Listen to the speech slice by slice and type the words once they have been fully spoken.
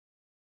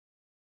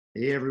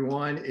Hey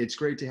everyone, it's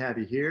great to have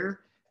you here.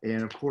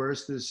 And of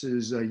course, this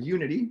is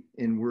Unity,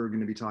 and we're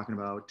going to be talking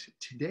about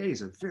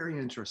today's a very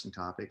interesting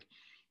topic,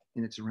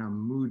 and it's around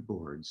mood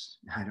boards.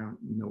 I don't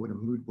know what a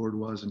mood board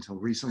was until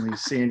recently.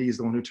 Sandy is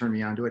the one who turned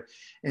me on to it.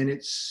 And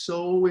it's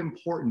so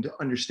important to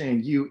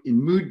understand you in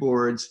mood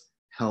boards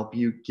help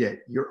you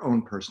get your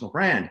own personal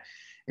brand.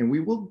 And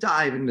we will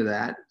dive into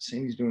that.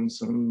 Sandy's doing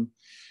some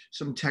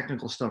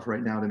technical stuff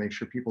right now to make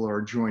sure people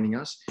are joining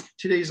us.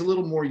 Today's a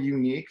little more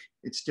unique.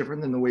 It's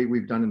different than the way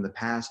we've done in the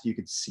past. You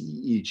could see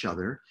each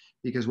other,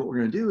 because what we're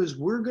going to do is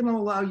we're going to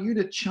allow you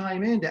to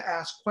chime in to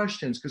ask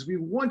questions, because we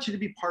want you to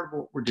be part of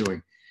what we're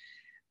doing.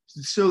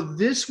 So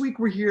this week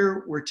we're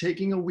here. We're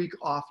taking a week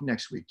off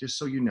next week, just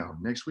so you know.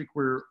 Next week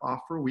we're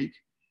off for a week.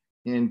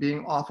 And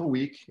being off a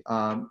week,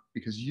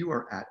 because you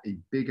are at a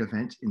big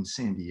event in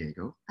San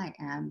Diego. I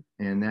am.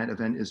 And that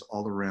event is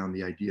all around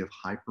the idea of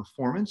high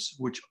performance,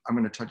 which I'm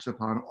going to touch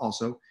upon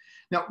also.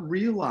 Now,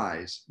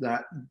 realize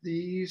that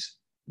these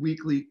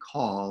weekly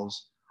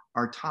calls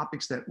are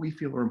topics that we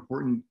feel are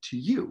important to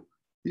you.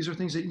 These are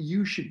things that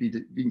you should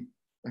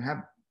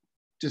have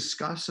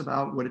discuss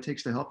about what it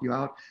takes to help you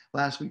out.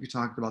 Last week we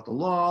talked about the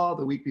law.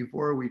 The week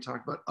before we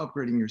talked about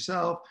upgrading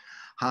yourself,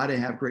 how to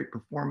have great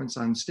performance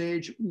on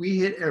stage. We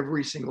hit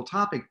every single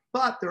topic,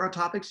 but there are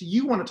topics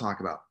you want to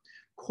talk about,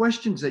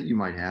 questions that you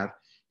might have.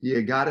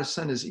 You got to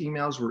send us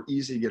emails. We're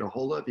easy to get a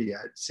hold of. You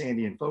got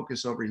Sandy in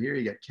Focus over here.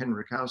 You got Ken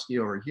Rutkowski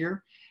over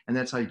here, and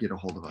that's how you get a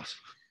hold of us.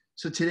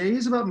 So today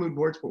is about mood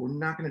boards, but we're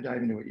not going to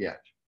dive into it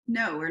yet.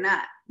 No, we're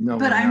not. No,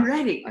 but I'm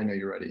ready. I know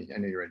you're ready. I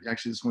know you're ready.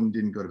 Actually, this one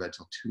didn't go to bed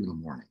till 2 in the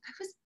morning. I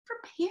was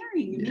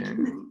preparing and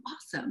making this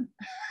awesome.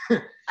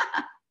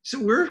 So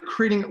we're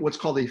creating what's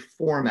called a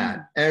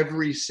format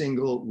every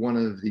single one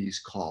of these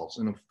calls.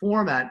 And a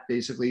format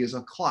basically is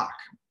a clock.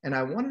 And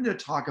I wanted to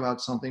talk about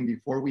something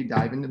before we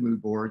dive into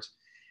mood boards,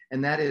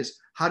 and that is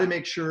how to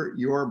make sure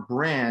your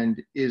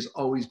brand is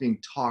always being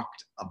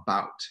talked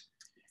about.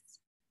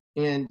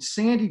 And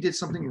Sandy did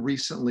something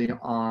recently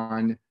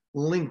on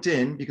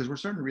LinkedIn, because we're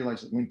starting to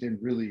realize that LinkedIn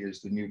really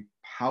is the new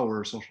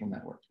power social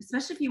network.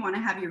 Especially if you want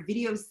to have your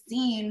videos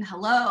seen.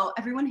 Hello,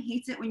 everyone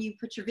hates it when you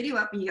put your video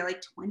up and you get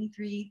like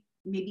 23,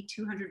 maybe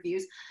 200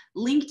 views.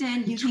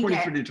 LinkedIn, you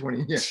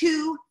can get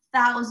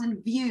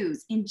 2,000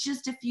 views in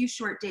just a few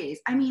short days.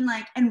 I mean,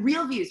 like, and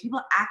real views,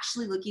 people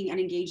actually looking and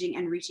engaging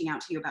and reaching out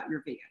to you about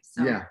your videos.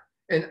 So. Yeah.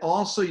 And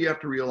also you have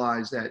to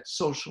realize that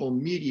social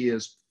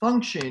media's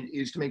function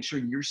is to make sure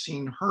you're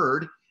seen,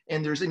 heard,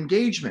 and there's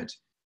engagement.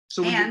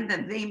 So and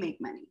that they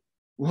make money.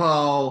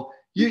 Well,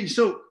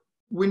 so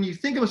when you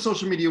think of a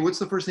social media, what's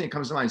the first thing that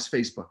comes to mind? Is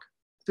Facebook.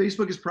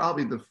 Facebook is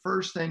probably the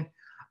first thing.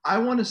 I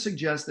want to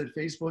suggest that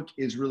Facebook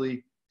is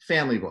really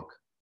family book,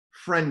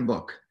 friend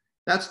book.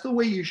 That's the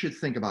way you should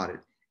think about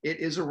it. It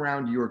is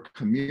around your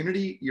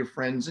community, your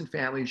friends and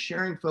family,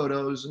 sharing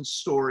photos and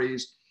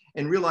stories,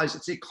 and realize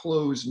it's a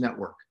closed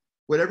network.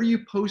 Whatever you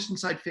post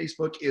inside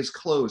Facebook is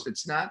closed.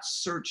 It's not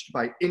searched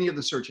by any of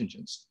the search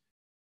engines.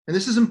 And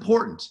this is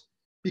important,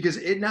 because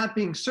it not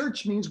being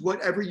searched means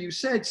whatever you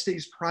said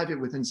stays private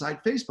with inside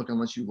Facebook,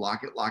 unless you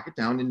lock it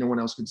down and no one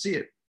else can see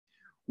it.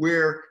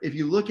 Where if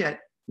you look at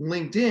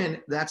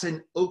LinkedIn, that's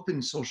an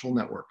open social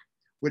network.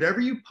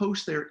 Whatever you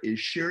post there is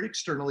shared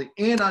externally,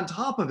 and on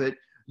top of it,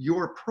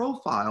 your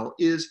profile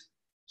is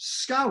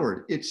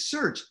scoured, it's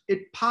searched,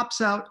 it pops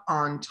out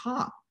on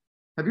top.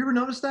 Have you ever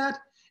noticed that?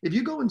 If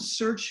you go and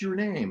search your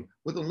name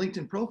with a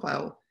LinkedIn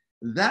profile,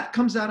 that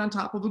comes out on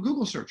top of a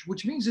Google search,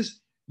 which means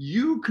is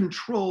you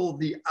control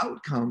the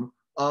outcome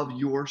of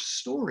your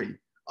story,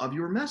 of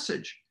your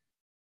message.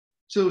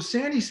 So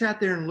Sandy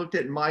sat there and looked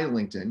at my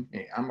LinkedIn.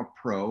 Hey, I'm a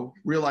pro,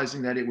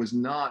 realizing that it was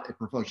not a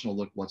professional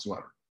look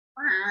whatsoever.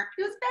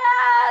 It was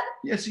bad.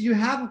 Yeah, so you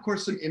have, of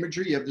course, some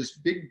imagery. You have this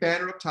big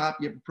banner up top.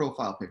 You have a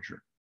profile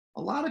picture.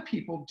 A lot of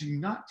people do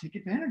not take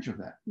advantage of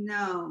that.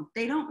 No,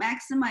 they don't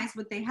maximize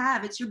what they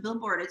have. It's your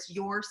billboard. It's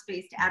your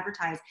space to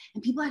advertise.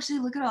 And people actually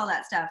look at all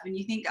that stuff and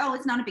you think, oh,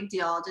 it's not a big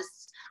deal.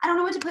 I don't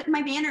know what to put in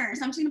my banner,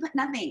 so I'm just going to put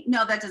nothing.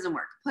 No, that doesn't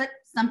work. Put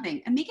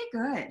something and make it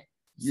good.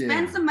 Yeah.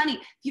 Spend some money.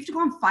 If you have to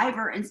go on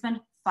Fiverr and spend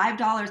 $5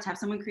 to have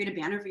someone create a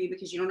banner for you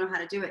because you don't know how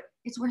to do it,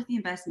 it's worth the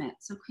investment.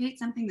 So create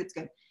something that's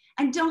good.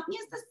 And don't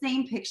use the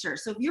same picture.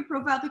 So if your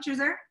profile picture is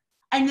there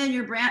and then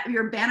your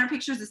banner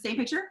picture is the same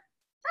picture,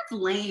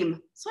 that's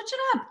lame. Switch it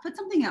up. Put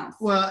something else.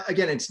 Well,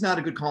 again, it's not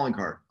a good calling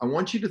card. I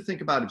want you to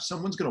think about if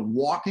someone's going to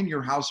walk in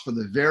your house for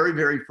the very,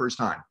 very first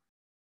time,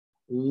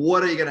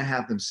 what are you going to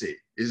have them see?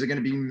 Is it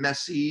going to be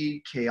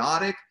messy,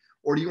 chaotic,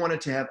 or do you want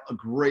it to have a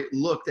great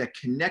look that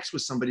connects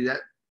with somebody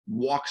that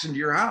walks into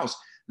your house?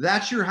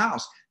 That's your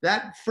house.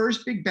 That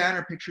first big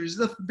banner picture is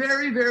the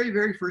very, very,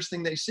 very first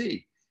thing they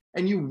see.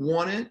 And you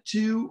want it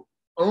to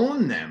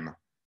own them.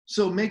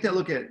 So make that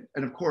look at,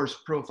 and of course,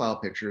 profile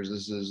pictures.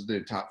 This is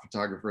the top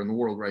photographer in the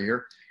world right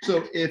here.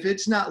 So if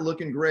it's not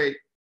looking great,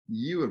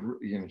 you're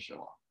going to show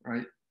off,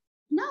 right?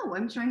 No,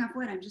 I'm showing off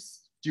what? I'm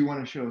just. Do you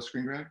want to show a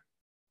screen grab?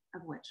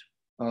 Of which?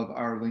 Of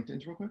our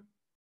LinkedIn's real quick?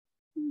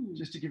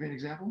 Just to give you an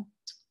example.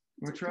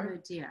 Want to try? Good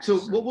idea, So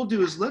actually. what we'll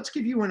do is let's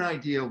give you an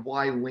idea of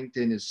why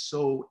LinkedIn is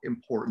so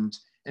important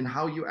and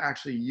how you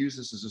actually use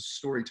this as a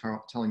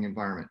storytelling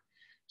environment.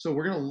 So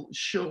we're going to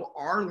show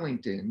our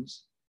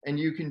LinkedIn's, and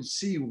you can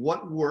see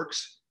what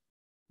works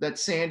that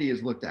Sandy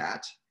has looked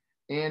at,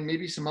 and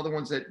maybe some other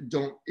ones that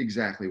don't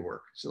exactly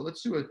work. So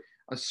let's do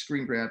a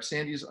screen grab.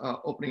 Sandy's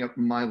opening up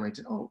my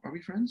LinkedIn. Oh, are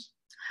we friends?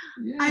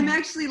 Yeah. I'm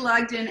actually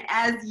logged in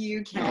as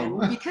you, Ken,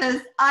 Oh.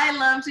 because I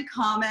love to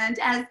comment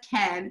as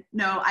Ken.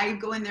 No, I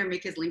go in there and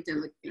make his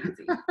LinkedIn look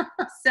fancy.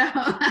 So,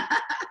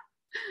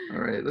 all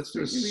right, let's do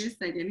give me a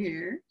second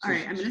here. All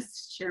right, I'm going to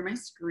share my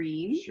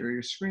screen. Share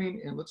your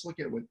screen, and let's look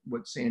at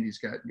what Sandy's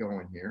got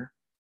going here.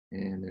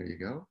 And there you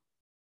go.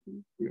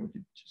 You know,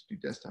 just do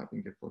desktop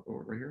and get flip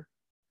over right here.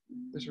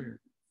 This right here.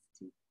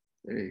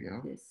 There you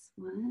go. This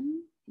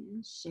one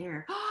and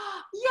share.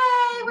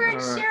 Yay, we're in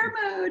share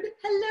mode.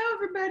 Hello,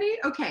 everybody.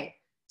 Okay,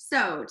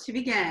 so to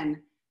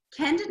begin,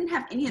 Ken didn't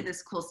have any of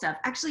this cool stuff.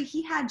 Actually,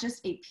 he had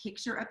just a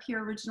picture up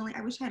here originally.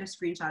 I wish I had a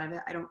screenshot of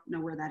it. I don't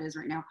know where that is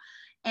right now.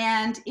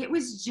 And it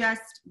was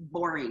just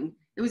boring.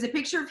 It was a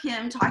picture of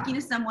him talking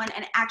to someone,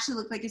 and it actually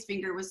looked like his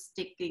finger was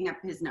sticking up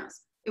his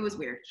nose. It was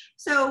weird.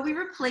 So we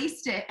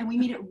replaced it, and we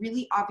made it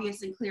really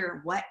obvious and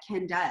clear what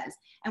Ken does.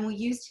 And we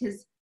used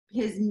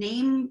his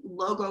name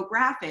logo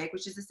graphic,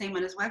 which is the same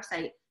on his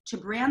website, to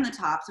brand the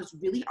top, so it's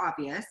really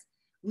obvious.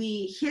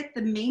 We hit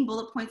the main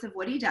bullet points of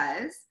what he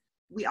does.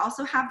 We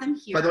also have them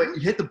here. By the way,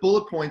 you hit the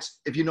bullet points,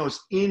 if you notice,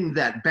 in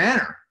that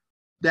banner.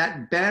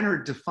 That banner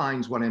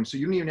defines what I am, so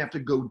you don't even have to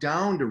go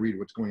down to read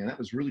what's going on. That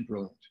was really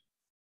brilliant.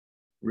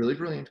 Really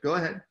brilliant. Go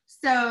ahead.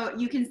 So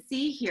you can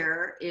see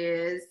here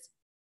is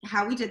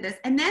how we did this.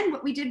 And then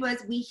what we did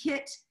was we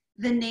hit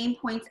the name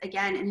points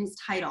again in his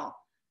title.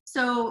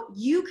 So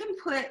you can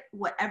put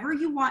whatever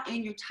you want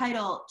in your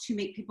title to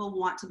make people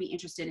want to be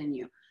interested in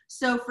you.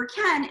 So for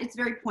Ken, it's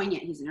very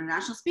poignant. He's an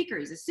international speaker.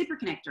 He's a super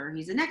connector.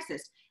 He's a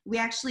nexus. We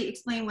actually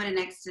explain what a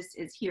nexus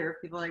is here.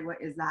 People are like,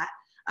 what is that?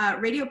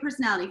 Radio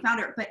personality,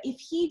 founder. But if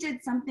he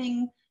did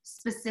something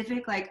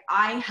specific, like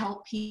I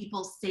help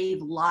people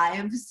save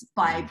lives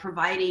by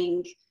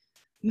providing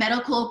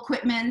medical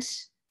equipment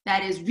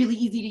that is really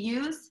easy to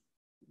use,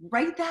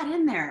 write that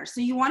in there.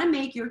 So you want to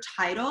make your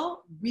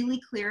title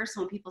really clear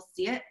so when people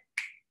see it,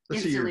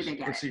 instantly they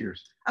get it. Let's see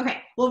yours.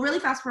 Okay, well, really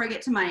fast before I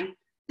get to mine,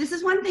 this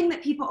is one thing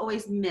that people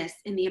always miss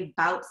in the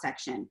about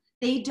section.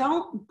 They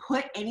don't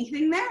put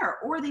anything there,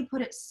 or they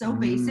put it so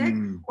basic,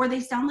 or they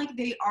sound like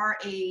they are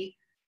a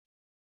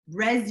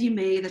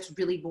resume that's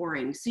really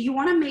boring. So you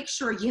want to make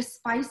sure you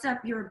spice up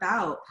your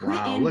about,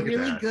 put in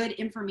really good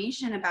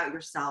information about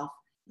yourself,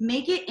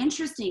 make it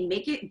interesting,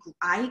 make it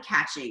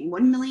eye-catching.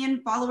 1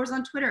 million followers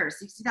on Twitter,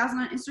 60,000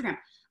 on Instagram.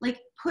 Like,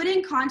 put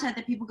in content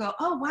that people go,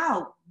 oh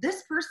wow,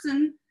 this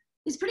person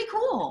is pretty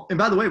cool. And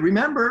by the way,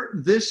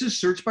 remember, this is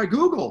searched by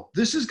Google.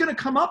 This is going to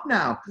come up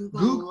now.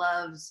 Google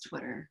loves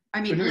Twitter. I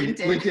mean,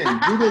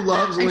 LinkedIn. Google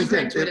loves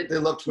LinkedIn. They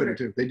love Twitter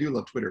too. They do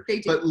love Twitter. They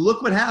do. But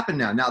look what happened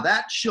now. Now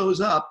that shows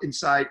up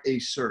inside a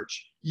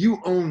search. You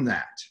own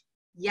that.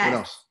 Yes. What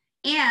else?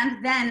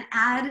 And then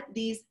add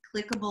these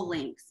clickable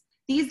links.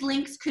 These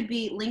links could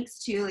be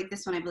links to, like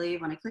this one, I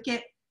believe. When I click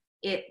it,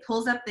 it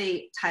pulls up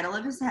the title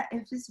of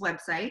his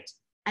website.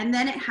 And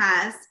then it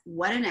has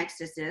what a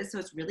nexus is. So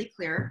it's really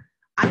clear.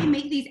 I can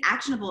make these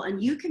actionable,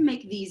 and you can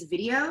make these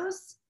videos.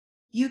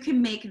 You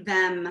can make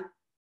them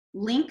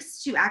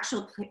links to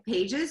actual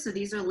pages. So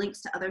these are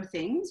links to other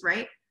things,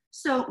 right?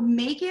 So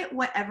make it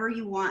whatever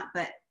you want,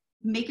 but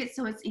make it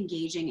so it's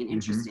engaging and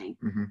interesting.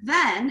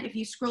 Then if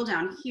you scroll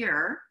down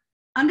here,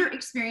 under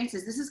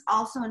experiences, this is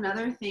also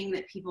another thing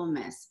that people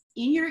miss.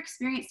 In your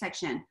experience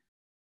section,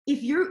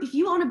 if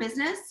you own a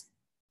business,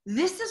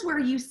 this is where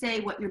you say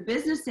what your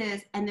business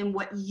is and then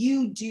what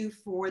you do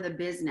for the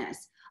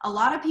business. A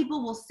lot of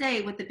people will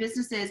say what the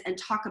business is and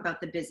talk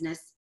about the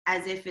business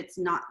as if it's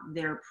not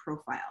their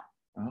profile.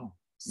 Oh,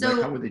 so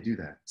like how would they do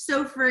that?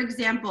 So for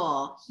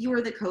example, you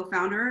are the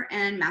co-founder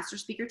and master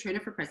speaker trainer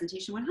for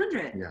Presentation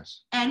 100.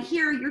 Yes. And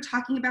here you're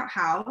talking about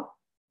how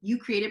you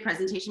created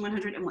Presentation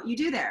 100 and what you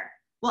do there.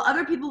 Well,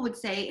 other people would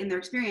say in their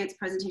experience,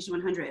 Presentation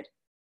 100,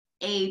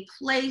 a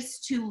place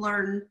to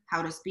learn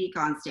how to speak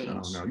on stage.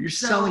 Oh no, you're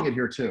selling it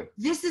here too.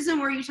 This isn't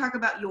where you talk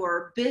about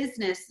your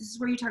business. This is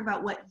where you talk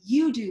about what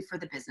you do for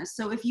the business.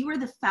 So if you are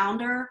the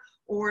founder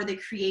or the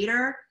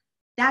creator,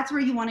 that's where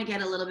you want to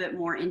get a little bit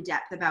more in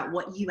depth about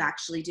what you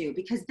actually do,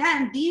 because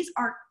then these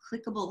are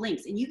clickable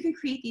links and you can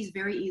create these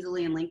very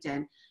easily in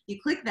LinkedIn. You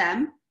click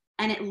them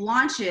and it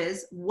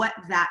launches what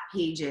that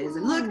page is.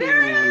 And look,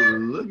 there I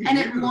am. And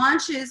it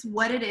launches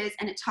what it is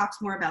and it talks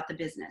more about the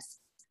business.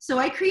 So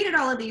I created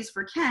all of these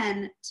for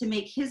Ken to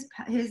make his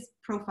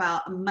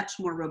profile much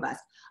more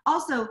robust.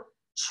 Also,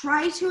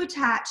 try to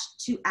attach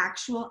to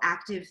actual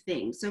active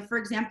things. So for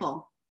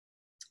example,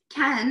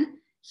 Ken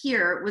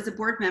here was a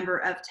board member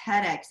of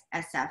TEDx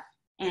SF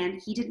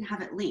and he didn't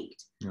have it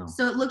linked. No.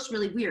 So it looks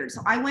really weird.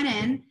 So I went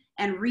in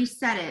and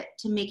reset it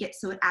to make it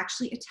so it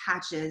actually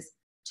attaches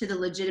to the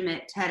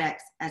legitimate TEDx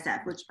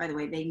SF, which, by the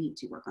way, they need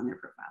to work on their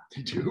profile.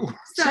 They do.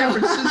 So, San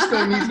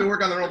Francisco needs to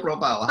work on their own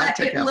profile. But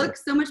it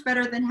looks so much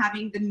better than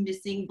having the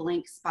missing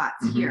blank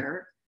spots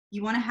here.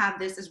 You want to have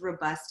this as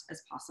robust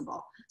as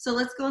possible. So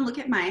let's go and look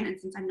at mine. And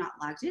since I'm not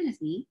logged in as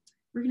me,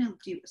 we're going to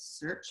do a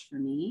search for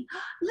me.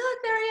 Look,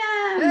 there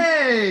I am.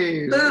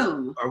 Hey.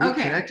 Boom. Are we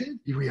connected?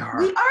 We are.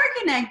 We are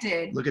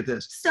connected. Look at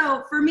this.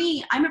 So for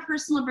me, I'm a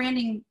personal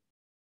branding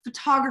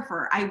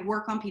photographer. I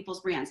work on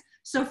people's brands.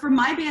 So for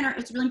my banner,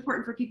 it's really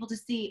important for people to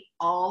see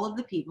all of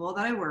the people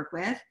that I work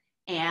with,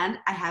 and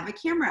I have a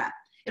camera.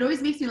 It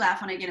always makes me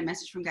laugh when I get a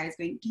message from guys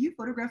going, do you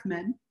photograph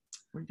men?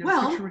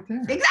 Well, right there.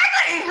 Exactly.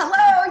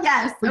 Hello.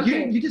 Yes. But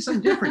okay. you did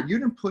something different. You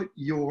didn't put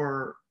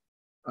your,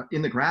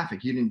 in the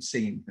graphic, you didn't say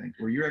anything,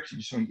 or you're actually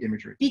just showing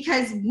imagery.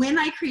 Because when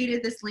I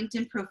created this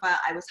LinkedIn profile,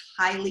 I was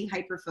highly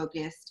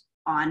hyper-focused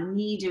on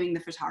me doing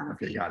the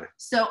photography. Okay, got it.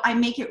 So I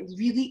make it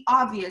really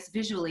obvious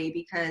visually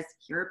because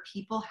here are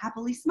people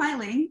happily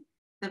smiling.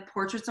 The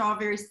portraits are all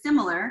very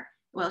similar.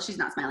 Well, she's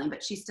not smiling,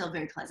 but she's still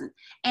very pleasant.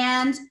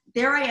 And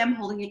there I am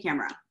holding a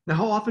camera. Now,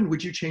 how often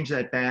would you change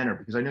that banner?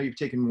 Because I know you've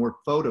taken more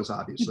photos,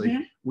 obviously.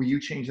 Will you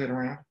change that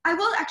around? I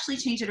will actually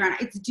change it around.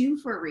 It's due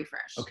for a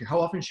refresh. Okay, how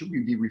often should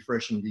we be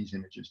refreshing these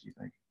images, do you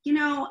think? You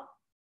know,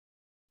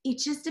 it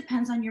just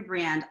depends on your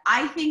brand.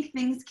 I think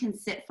things can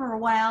sit for a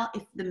while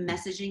if the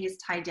messaging is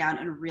tied down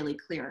and really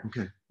clear.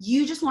 Okay.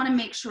 You just want to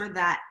make sure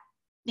that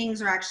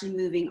things are actually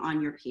moving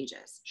on your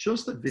pages. Show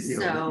us the video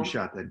that you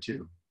shot then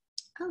too.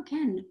 Oh,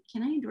 can I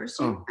endorse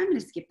you? Oh. I'm going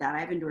to skip that.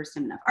 I've endorsed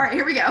him enough. All right,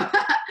 here we go.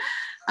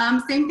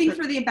 Same thing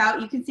for the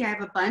about. You can see I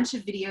have a bunch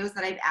of videos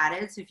that I've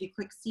added. So if you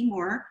click see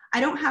more, I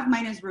don't have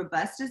mine as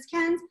robust as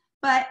Ken's,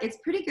 but it's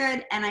pretty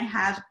good. And I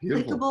have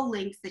clickable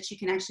links that you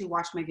can actually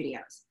watch my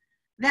videos.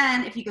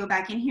 Then if you go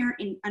back in here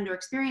under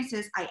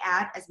experiences, I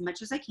add as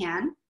much as I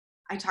can.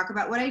 I talk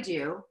about what I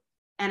do,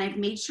 and I've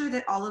made sure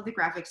that all of the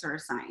graphics are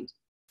assigned.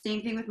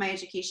 Same thing with my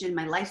education,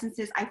 my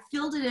licenses. I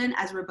filled it in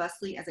as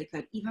robustly as I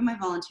could, even my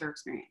volunteer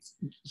experience.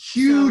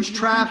 Huge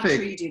traffic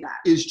make sure you do that.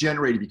 Is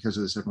generated because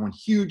of this, everyone.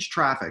 Huge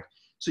traffic.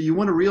 So you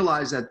want to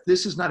realize that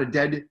this is not a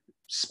dead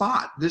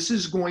spot. This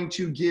is going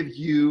to give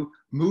you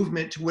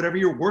movement to whatever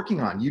you're working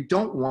on. You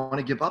don't want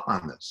to give up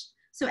on this.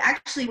 So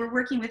actually, we're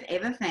working with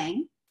Ava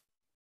Fang,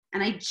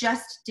 and I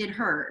just did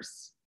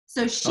hers.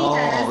 So she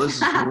does. Oh, this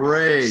is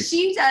great.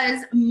 She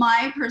does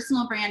my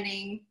personal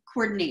branding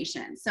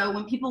coordination. So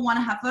when people want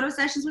to have photo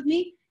sessions with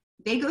me,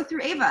 they go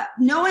through Ava.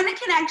 No one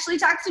can actually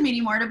talk to me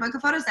anymore to book a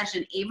photo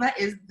session. Ava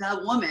is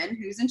the woman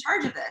who's in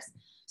charge of this.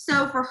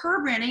 So for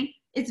her branding,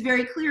 it's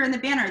very clear in the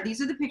banner.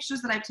 These are the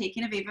pictures that I've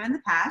taken of Ava in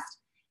the past,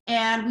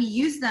 and we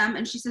use them.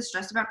 And she says,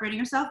 stressed about branding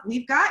yourself?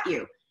 We've got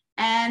you.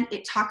 And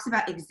it talks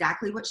about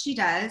exactly what she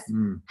does,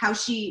 how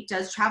she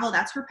does travel.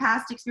 That's her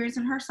past experience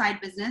in her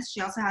side business. She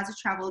also has a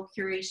travel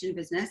curation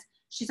business.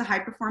 She's a high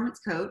performance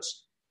coach.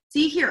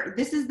 See here,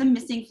 this is the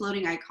missing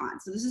floating icon.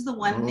 So this is the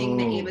one thing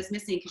that Ava's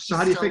missing because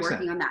she's still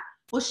working on that.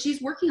 Well,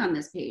 she's working on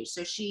this page.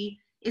 So she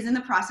is in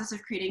the process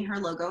of creating her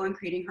logo and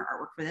creating her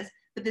artwork for this,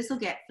 but this will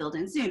get filled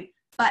in soon.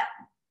 But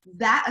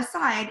that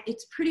aside,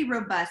 it's pretty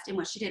robust in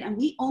what she did. And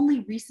we only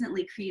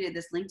recently created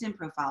this LinkedIn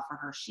profile for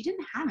her. She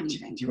didn't have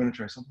anything. Do you want to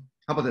try something?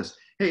 How about this?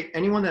 Hey,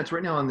 anyone that's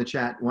right now in the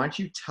chat, why don't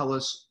you tell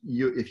us,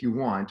 if you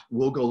want,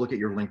 we'll go look at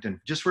your LinkedIn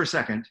just for a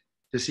second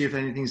to see if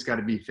anything's got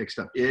to be fixed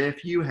up.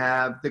 If you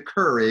have the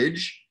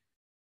courage,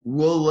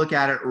 we'll look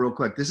at it real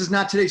quick. This is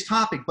not today's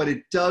topic, but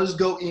it does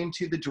go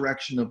into the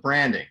direction of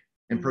branding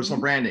and personal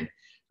branding,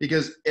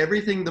 because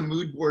everything the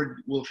mood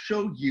board will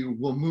show you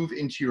will move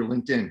into your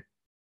LinkedIn.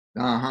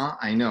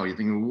 I know. You're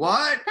thinking,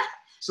 what?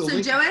 So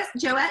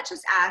Joette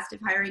just asked if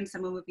hiring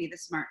someone would be the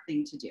smart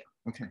thing to do.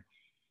 Okay.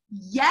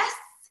 Yes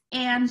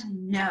and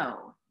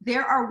no.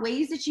 There are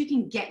ways that you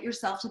can get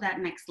yourself to that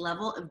next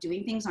level of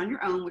doing things on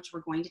your own, which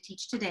we're going to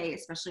teach today,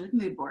 especially with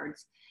mood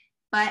boards.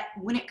 But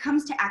when it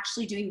comes to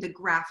actually doing the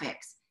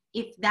graphics,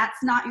 if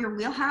that's not your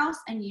wheelhouse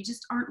and you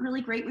just aren't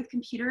really great with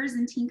computers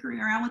and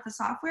tinkering around with the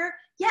software,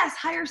 yes,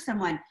 hire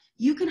someone.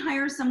 You can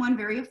hire someone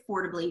very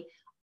affordably.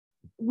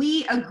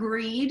 We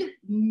agreed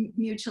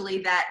mutually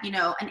that, you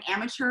know, an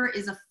amateur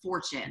is a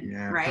fortune,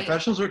 right?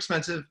 Professionals are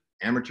expensive.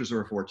 Amateurs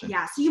are a fortune.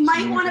 Yeah, so you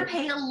might want to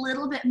pay a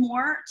little bit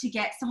more to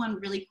get someone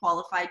really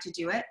qualified to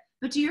do it,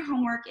 but do your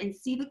homework and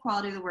see the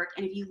quality of the work.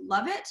 And if you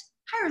love it,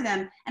 hire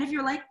them. And if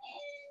you're like, I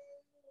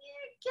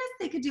guess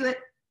they could do it,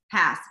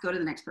 pass, go to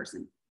the next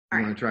person. All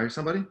right. You want to try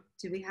somebody?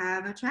 Do we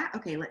have a chat?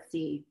 Okay, let's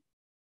see.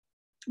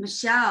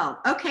 Michelle.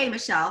 Okay,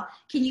 Michelle,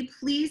 can you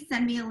please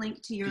send me a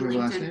link to your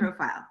LinkedIn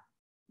profile?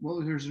 Well,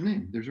 there's her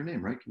name. There's her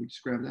name, right? Can we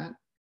just grab that?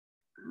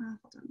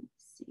 Hold on,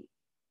 let's see.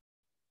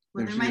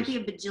 Well, there might be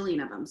a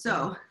bajillion of them.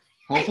 So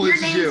hopefully your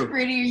name's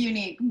pretty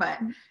unique, but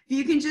if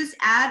you can just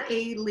add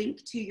a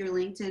link to your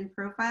LinkedIn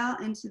profile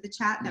into the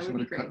chat, that would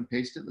be great. Cut and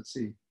paste it. Let's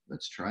see.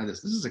 Let's try this.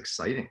 This is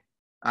exciting.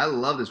 I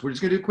love this. We're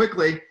just going to do it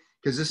quickly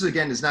because this,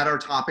 again, is not our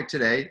topic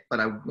today,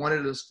 but I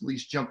wanted us to at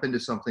least jump into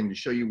something to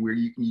show you where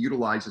you can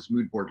utilize this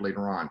mood board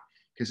later on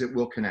because it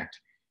will connect.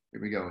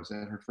 Here we go. Is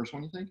that her first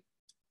one, you think?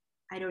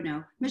 I don't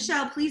know.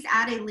 Michelle, please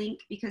add a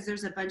link because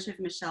there's a bunch of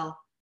Michelle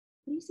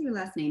do you say your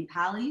last name?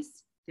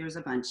 Pally's? There's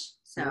a bunch.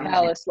 So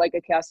Palace, like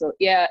a castle.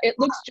 Yeah, it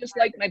looks just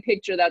like my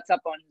picture that's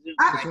up on Zoom.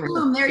 Ah,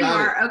 boom, there you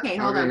are. Okay,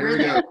 hold on. We're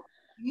there.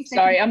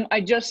 Sorry,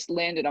 I just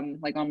landed. I'm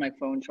like on my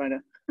phone trying to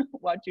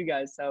watch you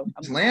guys. So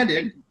I'm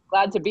landed.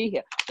 Glad to be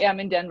here. Yeah, I'm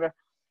in Denver.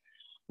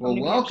 Well,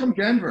 welcome,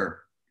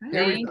 Denver.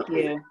 Thank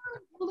you.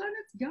 Hold on,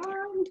 it's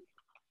gone.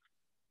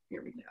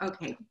 Here we go.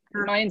 Okay.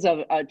 Mine's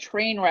a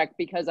train wreck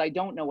because I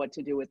don't know what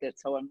to do with it.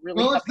 So I'm really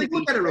Well, let's take a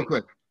look at it real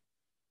quick.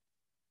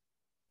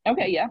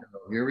 Okay, yeah.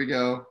 Here we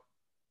go.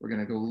 We're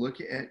going to go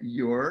look at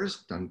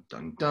yours. Dun,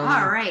 dun, dun.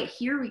 All right,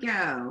 here we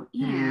go.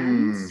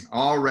 And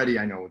already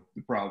I know what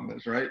the problem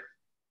is, right?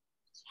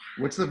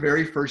 What's the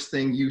very first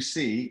thing you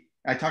see?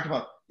 I talked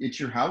about it's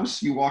your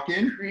house. You walk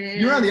in.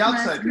 You're on the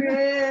outside.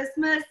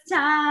 Christmas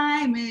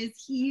time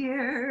is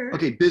here.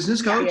 Okay,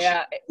 business coach.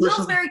 Yeah, it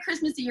feels very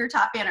Christmassy. Your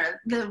top banner,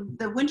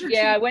 the winter.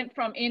 Yeah, I went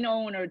from in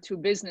owner to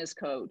business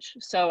coach,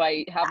 so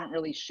I haven't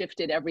really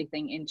shifted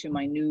everything into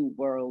my new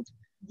world.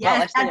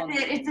 Yes, that's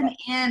it. It's an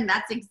in.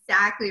 That's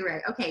exactly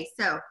right. Okay,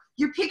 so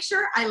your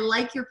picture, I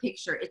like your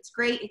picture. It's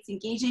great. It's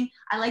engaging.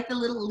 I like the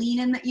little lean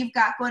in that you've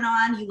got going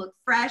on. You look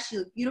fresh. You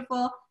look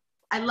beautiful.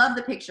 I love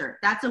the picture.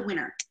 That's a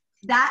winner.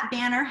 That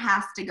banner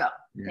has to go.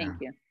 Yeah.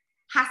 Thank you.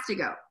 Has to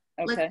go.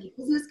 Okay. Let's see.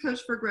 Business coach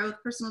for growth,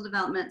 personal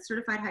development,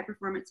 certified high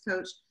performance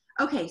coach.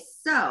 Okay,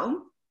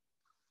 so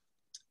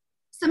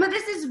some of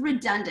this is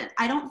redundant.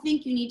 I don't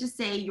think you need to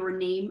say your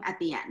name at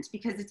the end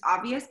because it's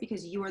obvious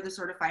because you are the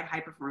certified high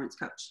performance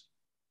coach.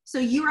 So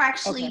you're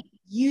actually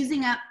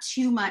using up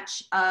too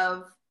much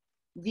of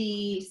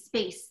the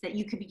space that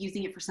you could be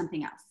using it for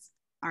something else.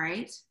 All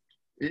right.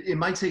 It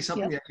might say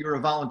something that you're a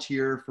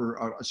volunteer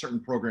for a certain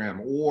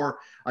program or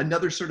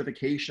another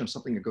certification of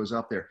something that goes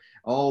up there.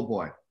 Oh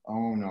boy.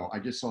 Oh no. I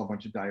just saw a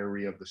bunch of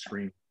diarrhea of the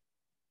screen.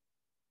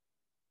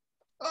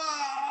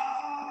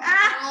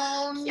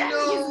 Oh yeah,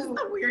 no. This is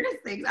the weirdest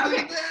things.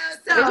 Okay.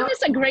 So, isn't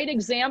this a great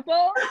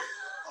example?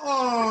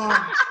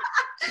 Oh.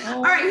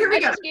 All right, here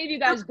we go. I just gave you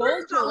guys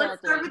gold. Let's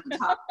start with the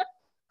top.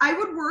 I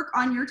would work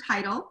on your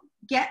title.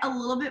 Get a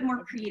little bit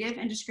more creative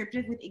and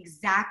descriptive with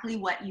exactly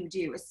what you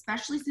do,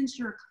 especially since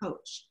you're a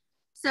coach.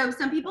 So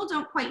some people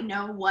don't quite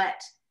know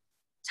what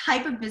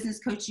type of business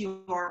coach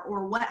you are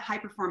or what high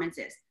performance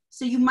is.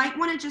 So you might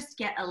want to just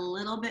get a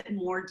little bit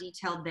more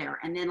detailed there.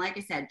 And then, like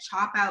I said,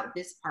 chop out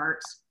this part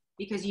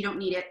because you don't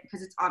need it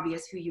because it's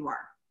obvious who you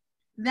are.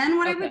 Then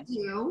what I would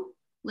do,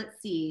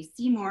 let's see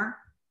more.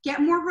 Get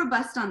more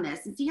robust on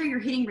this and see how you're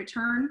hitting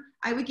return.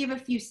 I would give a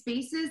few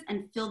spaces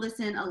and fill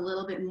this in a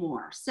little bit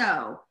more.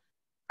 So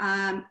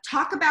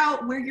talk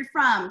about where you're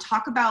from,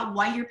 talk about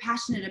why you're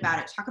passionate about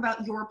it, talk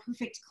about your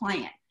perfect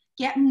client.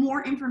 Get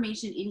more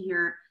information in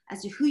here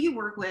as to who you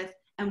work with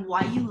and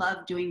why you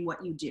love doing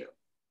what you do.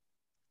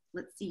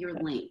 Let's see your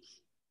link.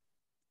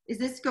 Is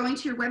this going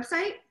to your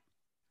website?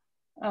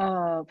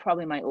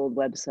 Probably my old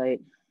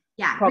website.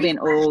 Yeah. Probably an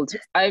old,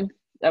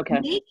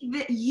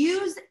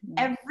 Use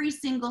every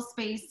single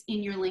space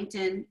in your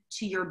LinkedIn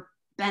to your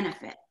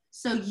benefit.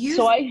 So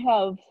I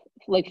have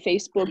like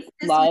Facebook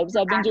lives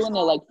I've been doing.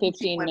 They're like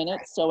 15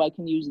 minutes, so I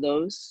can use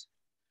those.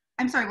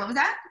 I'm sorry, what was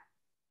that?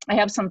 I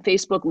have some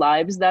Facebook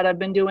lives that I've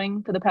been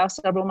doing for the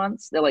past several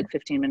months. They're like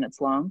 15 minutes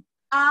long.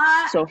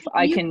 So if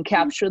I can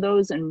capture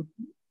those and...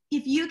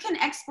 If you can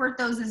export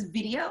those as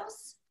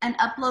videos and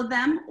upload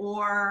them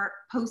or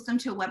post them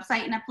to a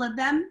website and upload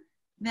them,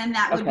 then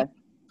that would be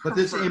But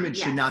this image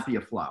should not be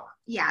a flower.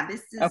 Yeah,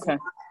 this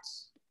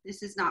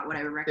is not what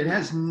I would recommend. It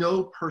has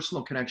no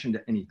personal connection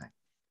to anything.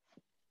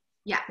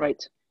 Yeah.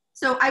 Right.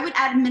 So I would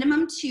add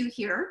minimum 2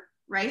 here,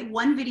 right?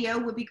 1 video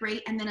would be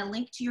great. And then a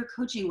link to your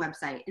coaching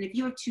website. And if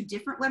you have 2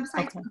 different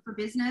websites, one for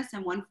business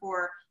and one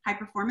for high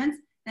performance,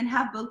 then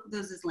have both of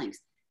those as links.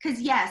 Because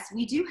yes,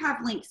 we do have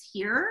links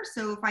here.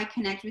 So if I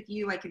connect with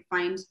you, I could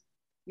find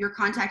your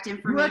contact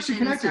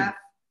information and stuff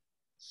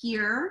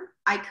here.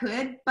 I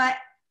could, but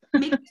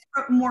make it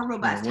more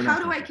robust.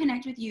 How do I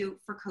connect with you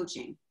for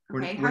coaching?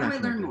 Okay. How do I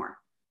learn more?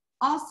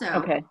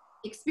 Also,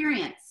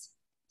 experience.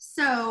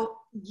 So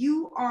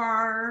you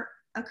are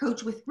a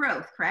coach with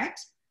growth, correct?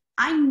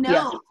 I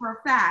know for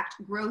a fact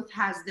growth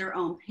has their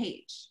own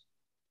page.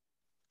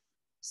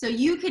 So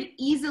you could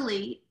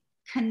easily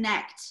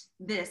connect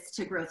this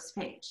to growth's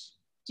page.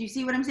 Do you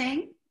see what I'm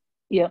saying?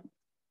 Yeah.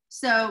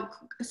 So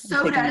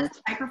does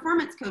high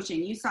performance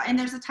coaching. You saw, and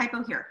there's a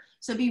typo here.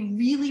 So be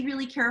really,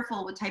 really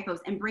careful with typos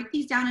and break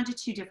these down into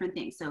 2 different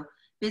things. So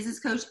business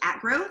coach at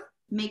growth,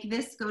 make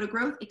this go to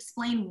growth,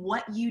 explain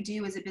what you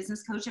do as a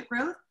business coach at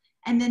growth.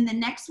 And then the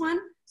next one,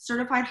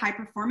 certified high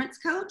performance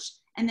coach.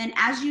 And then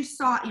as you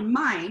saw in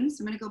mine,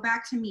 so I'm going to go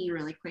back to me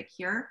really quick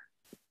here.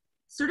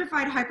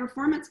 Certified high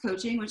performance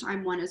coaching, which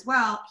I'm one as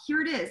well.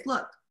 Here it is.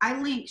 Look, I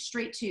link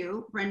straight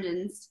to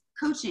Brendan's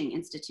Coaching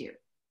Institute.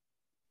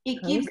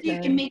 It gives you,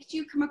 it makes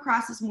you come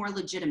across as more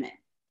legitimate.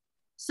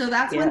 So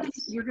that's one thing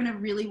you're going to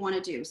really want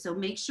to do. So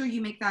make sure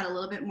you make that a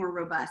little bit more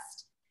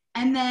robust.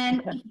 And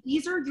then if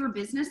these are your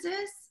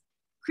businesses,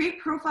 create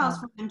profiles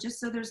for them just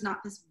so there's not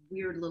this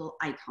weird little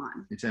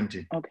icon. It's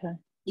empty.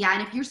 Yeah.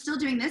 And if you're still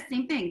doing this,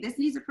 same thing. This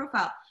needs a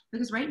profile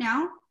because right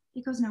now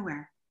it goes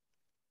nowhere.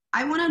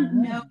 I want to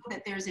know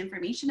that there's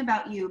information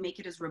about you, make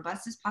it as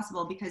robust as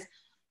possible, because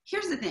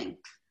here's the thing.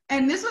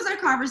 And this was our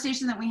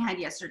conversation that we had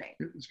yesterday.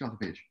 Let's go on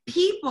the page.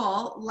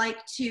 People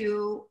like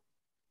to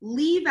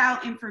leave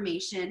out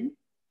information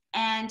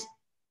and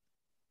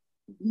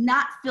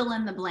not fill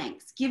in the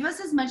blanks. Give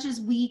us as much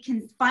as we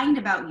can find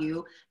about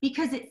you,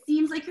 because it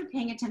seems like you're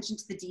paying attention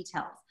to the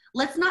details.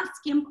 Let's not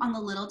skimp on the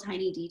little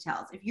tiny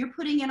details. If you're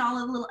putting in all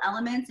the little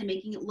elements and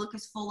making it look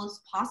as full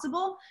as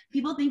possible,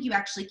 people think you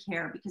actually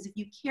care, because if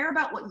you care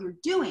about what you're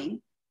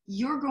doing,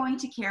 you're going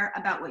to care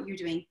about what you're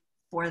doing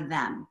for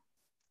them.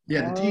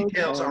 Yeah, the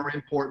details are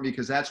important,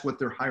 because that's what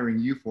they're hiring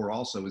you for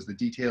also, is the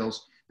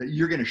details that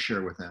you're going to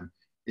share with them.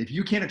 If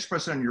you can't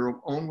express it on your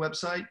own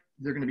website,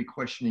 they're going to be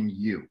questioning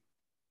you.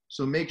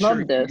 So make sure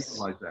you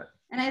utilize that.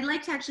 And I'd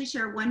like to actually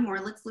share one more.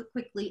 Let's look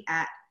quickly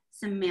at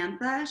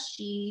Samantha.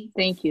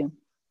 Thank you.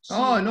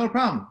 Oh, no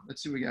problem.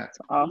 Let's see what we got. That's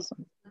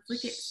awesome. Let's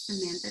look at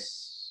Samantha.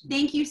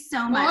 Thank you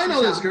so much. Oh, I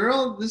know this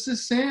girl. This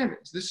is Sam.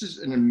 This is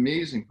an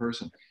amazing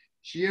person.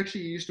 She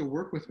actually used to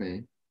work with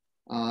me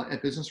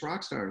at Business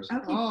Rockstars.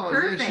 Okay,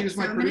 perfect. Yeah, she was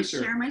my so producer. I'm going to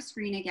share my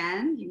screen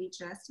again. Give me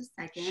just a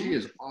second. She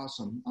is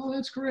awesome. Oh,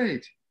 that's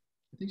great.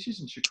 I think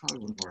she's in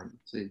Chicago environment.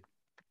 Let's see.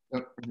 Oh,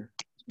 right here.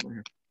 Right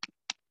here.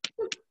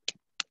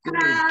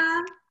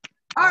 Ta-da!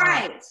 All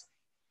right,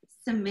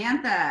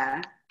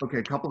 Samantha. Okay,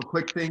 a couple of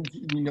quick things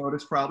you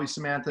notice probably,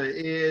 Samantha,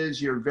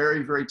 is your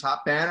very, very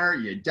top banner.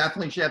 You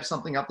definitely should have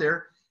something up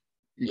there,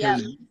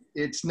 because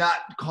it's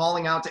not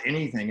calling out to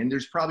anything. And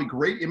there's probably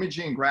great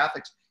imaging and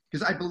graphics,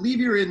 because I believe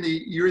you're in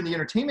the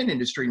entertainment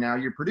industry now.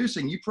 You're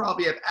producing. You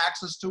probably have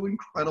access to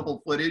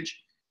incredible footage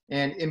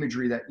and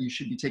imagery that you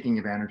should be taking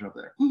advantage of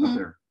there. Up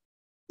there.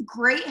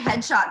 Great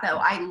headshot, though.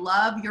 I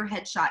love your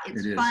headshot.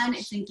 It's fun.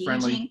 It's engaging.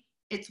 Friendly.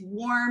 It's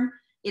warm.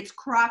 It's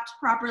cropped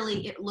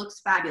properly. It looks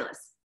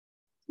fabulous.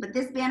 But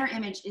this banner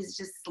image is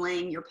just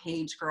slaying your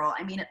page, girl.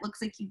 I mean, it looks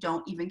like you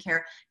don't even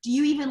care. Do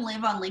you even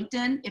live on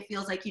LinkedIn? It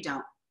feels like you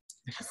don't.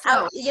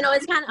 So, you know,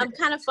 I'm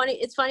kind of funny.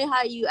 It's funny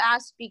how you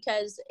asked,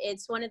 because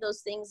it's one of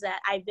those things that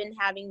I've been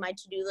having my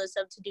to-do list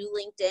of to do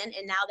LinkedIn.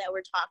 And now that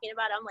we're talking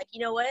about it, I'm like, you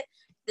know what?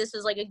 This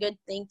is like a good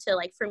thing to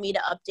like, for me to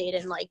update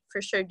and like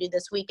for sure do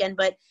this weekend.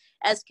 But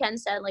as Ken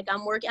said, like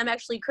I'm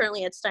actually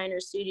currently at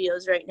Steiner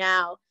Studios right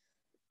now.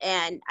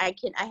 And I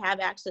have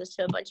access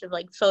to a bunch of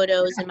like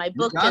photos, and my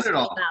book just came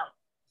out.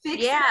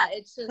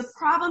 It's just, the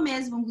problem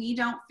is when we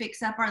don't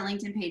fix up our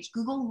LinkedIn page,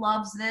 Google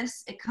loves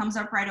this. It comes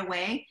up right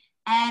away,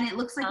 and it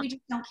looks like we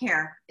just don't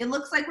care. It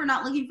looks like we're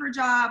not looking for a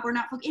job.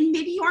 And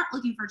maybe you aren't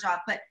looking for a job,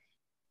 but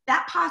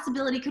that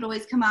possibility could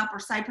always come up, or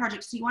side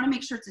projects. So you want to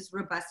make sure it's as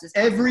robust as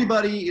possible.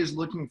 Everybody is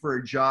looking for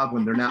a job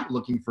when they're not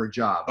looking for a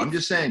job. I'm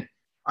just saying,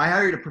 I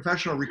hired a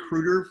professional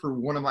recruiter for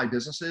one of my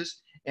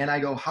businesses, and I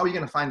go, how are you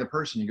going to find the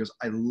person? He goes,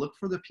 I look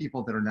for the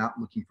people that are not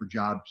looking for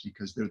jobs,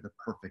 because they're the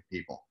perfect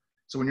people.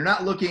 So when you're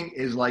not looking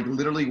is like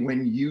literally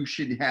when you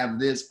should have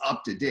this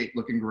up to date,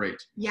 looking great.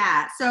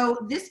 Yeah. So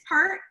this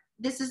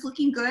is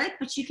looking good,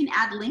 but you can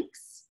add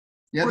links.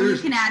 Yeah, or you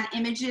can add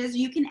images.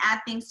 You can add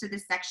things to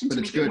this section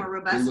to make it more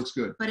robust. It looks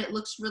good. But it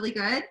looks really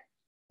good.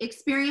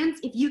 Experience,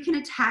 if you can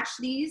attach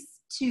these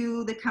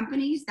to the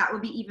companies, that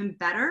would be even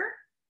better,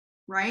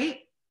 right?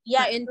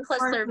 Yeah, and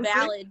plus they're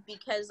valid,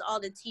 because all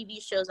the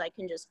TV shows I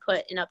can just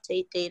put and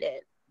update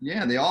it.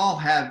 Yeah, they all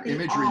have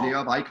imagery. They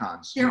have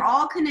icons. They're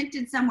all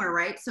connected somewhere,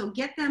 right? So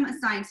get them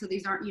assigned so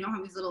these aren't, you don't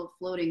have these little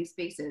floating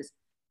spaces.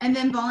 And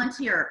then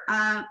volunteer.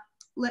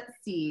 Let's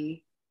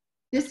see.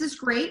 This is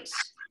great.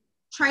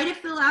 Try to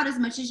fill out as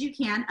much as you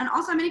can. And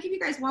also, I'm going to give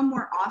you guys one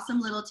more awesome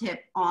little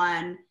tip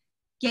on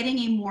getting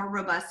a more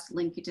robust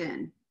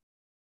LinkedIn.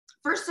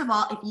 First of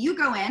all, if you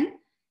go in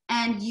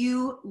and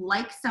you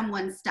like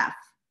someone's stuff,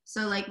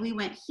 so like we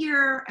went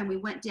here and we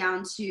went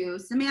down to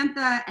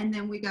Samantha, and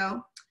then we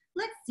go,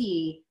 let's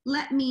see,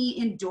 let me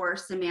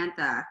endorse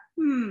Samantha.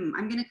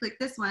 I'm going to click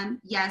this one.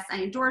 Yes,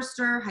 I endorsed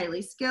her,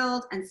 highly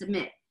skilled, and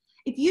submit.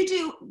 If you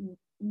do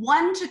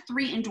 1 to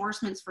 3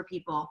 endorsements for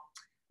people,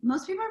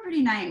 most people are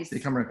pretty nice. They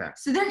come right back.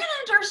 So they're going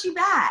to endorse you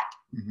back.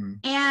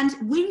 And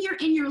when you're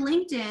in your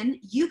LinkedIn,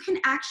 you can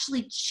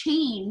actually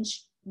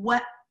change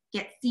what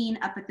gets seen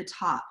up at the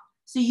top.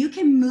 So you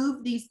can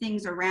move these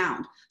things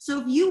around.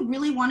 So if you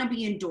really want to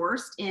be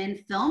endorsed in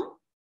film,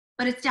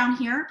 but it's down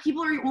here,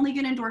 people are only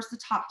going to endorse the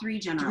top 3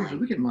 generally.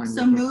 Look at mine.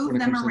 So move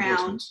them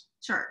around.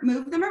 Sure,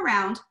 move them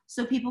around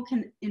so people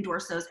can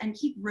endorse those, and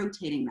keep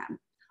rotating them.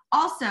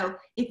 Also,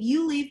 if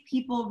you leave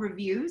people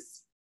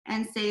reviews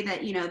and say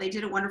that, you know, they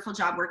did a wonderful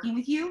job working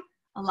with you,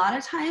 a lot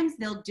of times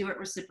they'll do it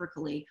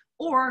reciprocally,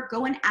 or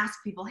go and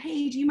ask people,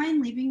 hey, do you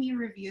mind leaving me a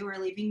review or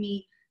leaving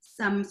me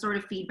some sort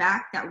of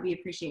feedback? That would be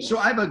appreciated. So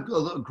I have a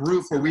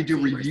group where we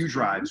do review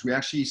drives. We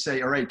actually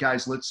say, all right,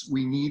 guys,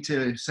 we need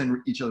to send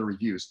each other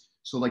reviews.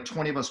 So like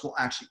 20 of us will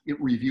actually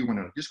review one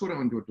another. Just go down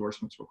and do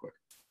endorsements real quick.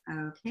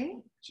 Okay.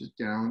 Just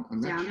down.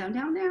 Down.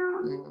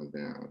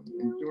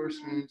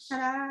 Endorsements.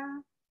 Ta-da.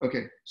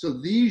 Okay,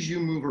 so these you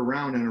move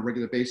around on a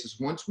regular basis.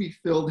 Once we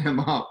fill them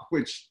up,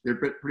 which they're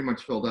pretty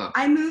much filled up.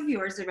 I move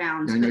yours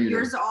around, I know but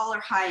yours all are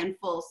high and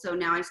full. So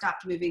now I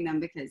stopped moving them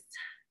because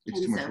It's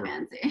too much so work.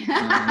 fancy. No.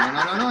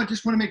 I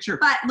just want to make sure.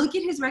 But look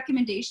at his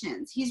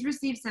recommendations. He's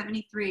received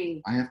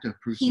 73. I have to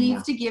approve He some needs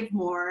more. to give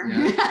more.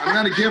 Yeah, I'm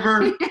not a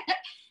giver.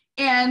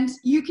 And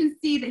you can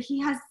see that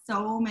he has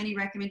so many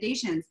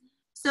recommendations.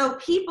 So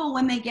people,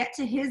 when they get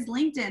to his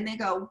LinkedIn, they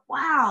go,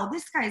 wow,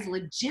 this guy's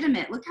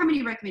legitimate. Look how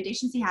many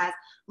recommendations he has.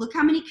 Look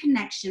how many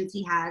connections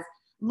he has.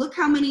 Look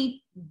how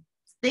many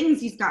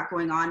things he's got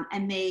going on.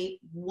 And they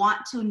want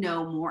to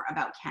know more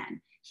about Ken.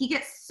 He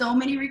gets so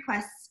many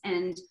requests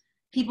and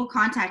people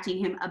contacting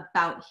him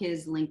about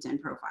his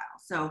LinkedIn profile.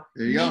 So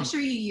make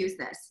sure you use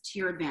this to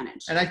your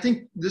advantage. And I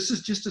think this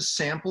is just a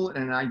sample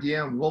and an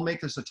idea, and we'll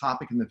make this a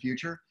topic in the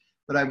future.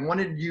 But I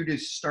wanted you to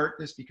start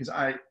this because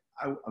I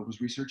was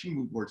researching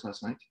mood boards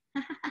last night,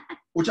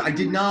 which I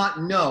did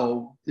not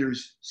know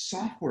there's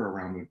software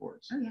around mood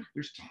boards. Oh, yeah.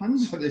 There's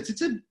tons of it.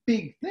 It's a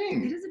big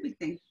thing. It is a big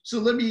thing. So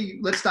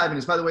let's dive into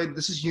this. By the way,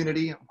 this is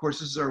Unity. Of course,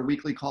 this is our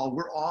weekly call.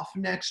 We're off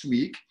next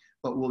week,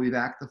 but we'll be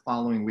back the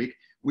following week.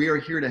 We are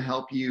here to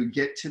help you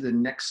get to the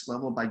next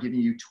level by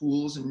giving you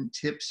tools and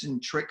tips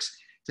and tricks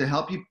to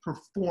help you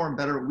perform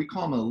better. We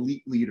call them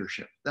elite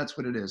leadership. That's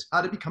what it is.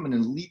 How to become an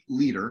elite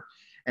leader.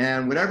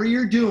 And whatever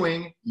you're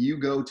doing, you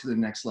go to the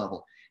next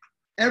level.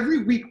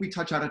 Every week we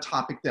touch on a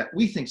topic that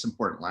we think is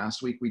important.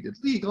 Last week we did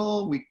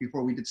legal. Week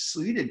before we did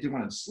sleep. We did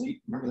one on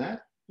sleep. Remember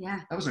that?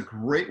 Yeah. That was a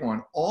great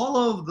one. All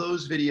of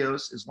those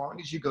videos, as long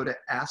as you go to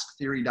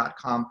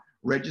asktheory.com,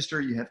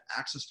 register, you have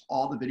access to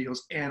all the videos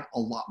and a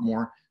lot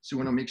more. So you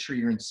want to make sure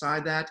you're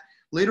inside that.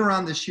 Later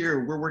on this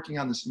year, we're working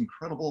on this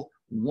incredible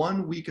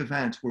 1-week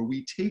event where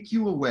we take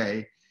you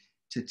away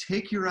to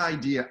take your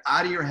idea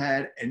out of your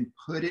head and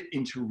put it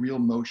into real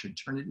motion,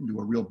 turn it into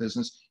a real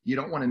business. You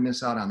don't want to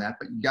miss out on that,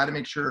 but you got to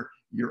make sure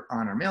you're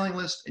on our mailing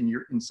list and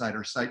you're inside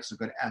our site. So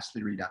go to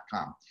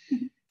asktheory.com.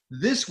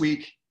 This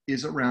week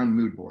is around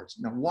mood boards.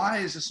 Now, why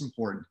is this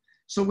important?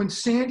 So when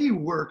Sandy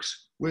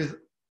works with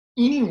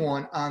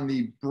anyone on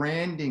the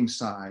branding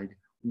side,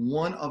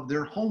 one of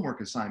their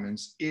homework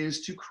assignments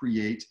is to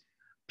create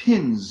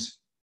pins.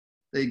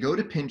 They go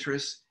to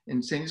Pinterest,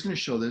 and Sandy's going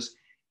to show this,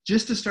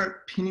 just to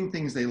start pinning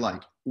things they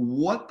like.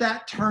 What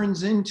that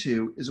turns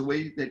into is a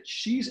way that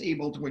she's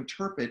able to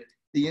interpret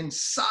the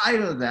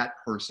inside of that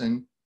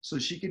person so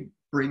she could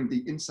bring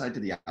the inside to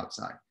the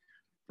outside,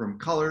 from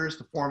colors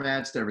to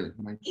formats to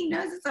everything. He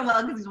knows it so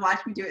well because he's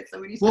watched me do it so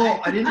many times.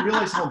 Well, I didn't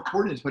realize how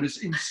important it is, but it's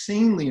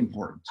insanely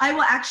important. I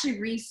will actually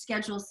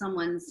reschedule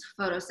someone's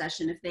photo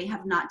session if they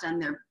have not done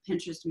their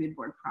Pinterest mood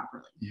board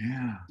properly.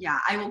 Yeah. Yeah,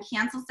 I will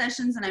cancel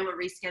sessions and I will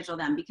reschedule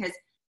them because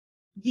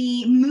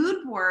the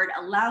mood board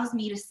allows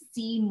me to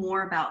see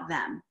more about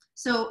them.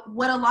 So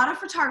what a lot of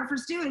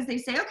photographers do is they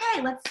say,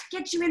 okay, let's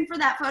get you in for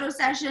that photo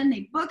session.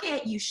 They book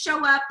it, you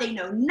show up, they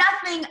know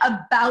nothing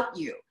about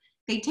you.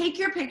 They take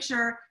your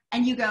picture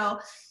and you go,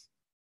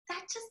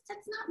 that's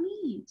not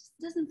me. It just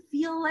doesn't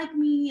feel like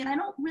me. And I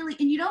don't really,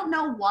 and you don't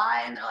know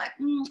why. And they're like,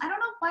 I don't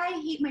know why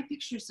I hate my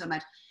pictures so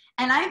much.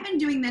 And I've been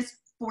doing this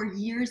for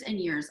years and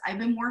years. I've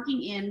been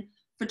working in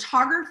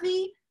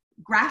photography,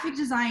 graphic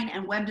design,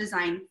 and web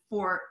design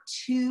for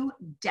 2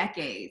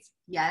 decades.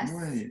 Yes.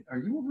 Wait, are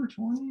you over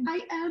 20?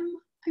 I am.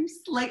 I'm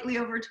slightly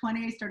over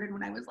 20. I started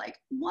when I was like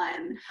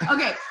 1.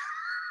 Okay.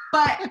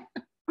 But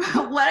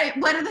what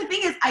the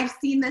thing is, I've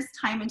seen this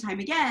time and time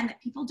again,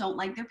 that people don't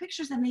like their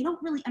pictures and they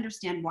don't really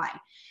understand why.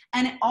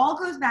 And it all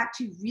goes back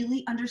to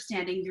really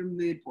understanding your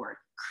mood board,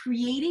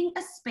 creating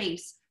a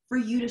space for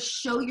you to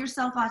show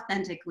yourself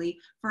authentically,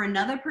 for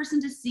another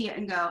person to see it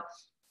and go,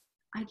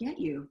 I get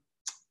you.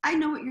 I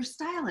know what your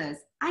style is.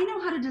 I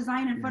know how to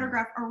design and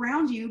photograph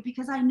around you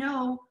because I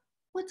know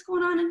what's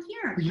going on in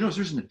here. You know,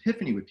 there's an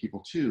epiphany with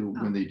people too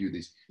when they do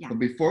these. Yeah. But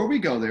before we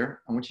go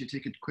there, I want you to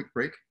take a quick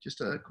break,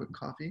 just a quick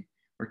coffee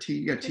or tea.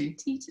 You got tea?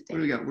 Tea today. What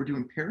do we got? We're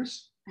doing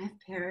Paris? I have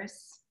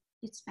Paris.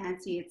 It's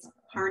fancy. It's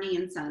Harney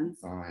and Sons.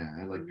 Oh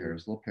yeah, I like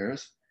Paris. A little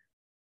Paris.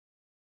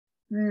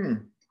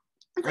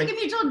 It's like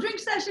if you told drink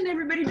session,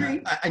 everybody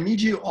drink. I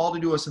need you all to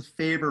do us a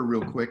favor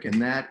real quick,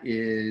 and that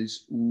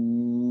is,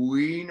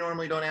 we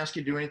normally don't ask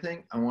you to do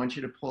anything. I want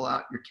you to pull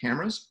out your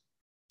cameras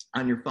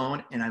on your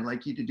phone, and I'd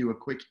like you to do a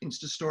quick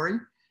Insta story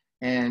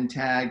and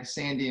tag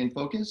Sandy in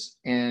Focus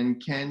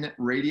and Ken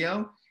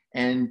Radio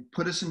and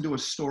put us into a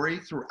story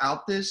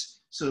throughout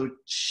this. So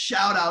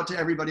shout out to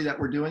everybody that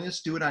we're doing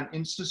this. Do it on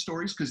Insta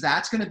stories, because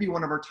that's going to be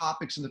one of our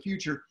topics in the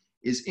future,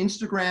 is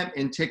Instagram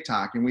and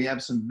TikTok. And we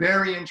have some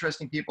very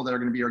interesting people that are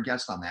going to be our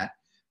guests on that.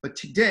 But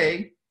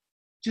today,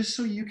 just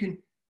so you can,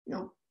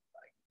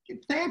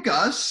 thank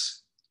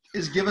us,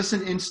 is give us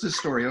an Insta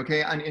story,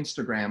 okay, on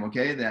Instagram,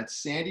 okay?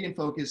 That's Sandy in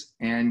Focus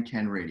and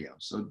Ken Radio.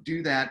 So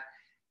do that,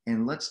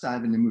 and let's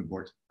dive into mood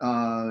boards.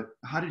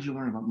 How did you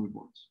learn about mood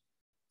boards?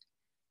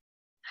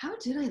 How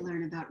did I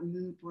learn about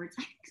mood boards?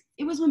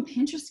 It was when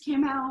Pinterest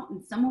came out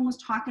and someone was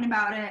talking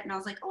about it, and I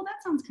was like, oh,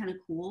 that sounds kind of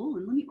cool,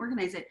 and let me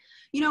organize it.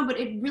 But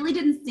it really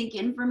didn't sink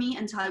in for me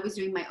until I was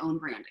doing my own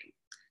branding.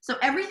 So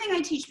everything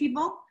I teach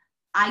people,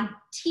 I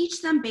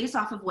teach them based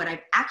off of what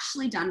I've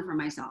actually done for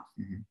myself.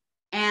 Mm-hmm.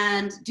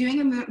 And doing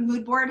a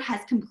mood board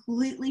has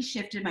completely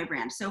shifted my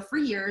brand. So for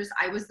years,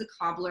 I was the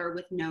cobbler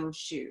with no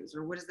shoes.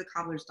 Or what is the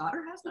cobbler's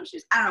daughter has no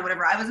shoes? I don't know,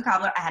 whatever. I was a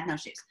cobbler. I had no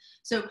shoes.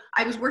 So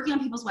I was working on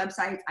people's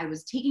websites. I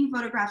was taking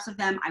photographs of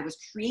them. I was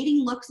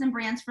creating looks and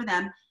brands for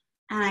them.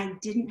 And I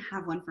didn't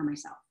have one for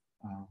myself.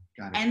 Oh,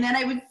 got it. And then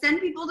I would send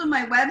people to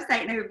my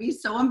website and I would be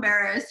so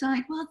embarrassed. I'm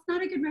like, well, it's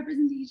not a good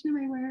representation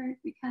of my work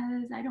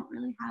because I don't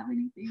really have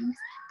anything.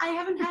 I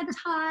haven't had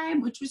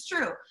time, which was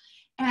true.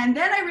 And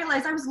then I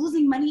realized I was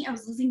losing money. I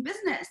was losing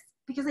business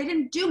because I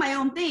didn't do my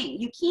own thing.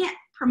 You can't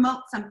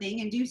promote something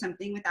and do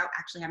something without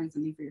actually having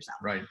something for yourself.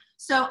 Right.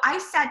 So I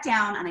sat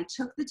down and I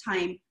took the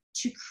time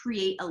to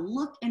create a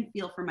look and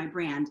feel for my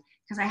brand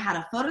because I had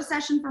a photo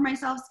session for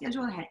myself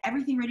scheduled. I had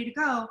everything ready to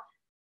go.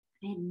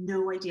 I had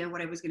no idea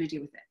what I was going to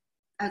do with it.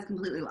 I was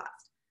completely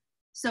lost.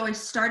 So I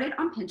started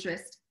on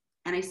Pinterest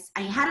and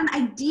I had an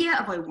idea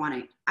of what I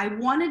wanted. I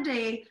wanted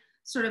a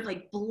sort of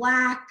like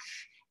black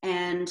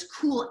and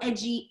cool,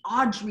 edgy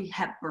Audrey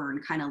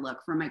Hepburn kind of look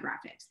for my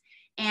graphics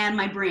and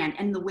my brand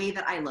and the way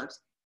that I looked.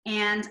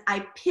 And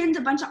I pinned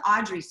a bunch of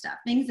Audrey stuff,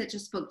 things that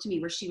just spoke to me,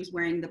 where she was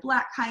wearing the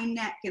black high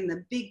neck and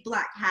the big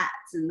black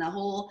hats and the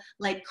whole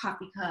like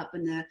coffee cup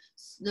and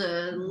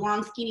the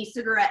long skinny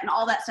cigarette and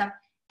all that stuff.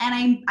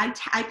 And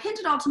I pinned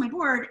it all to my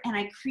board and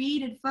I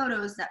created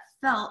photos that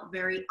felt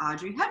very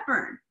Audrey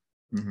Hepburn.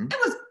 Mm-hmm. It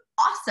was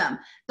awesome.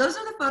 Those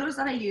are the photos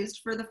that I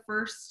used for the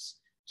first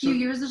few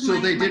years of my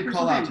So they did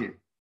call out to you.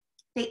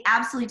 They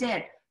absolutely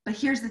did. But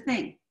here's the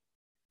thing.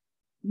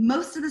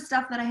 Most of the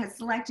stuff that I had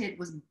selected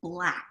was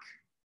black.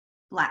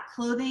 Black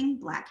clothing,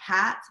 black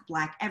hats,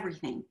 black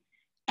everything.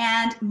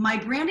 And my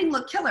branding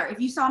looked killer. If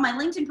you saw my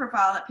LinkedIn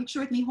profile, that picture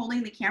with me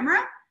holding the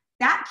camera,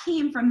 that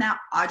came from that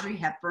Audrey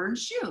Hepburn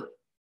shoot.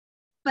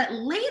 But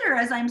later,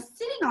 as I'm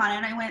sitting on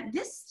it, I went,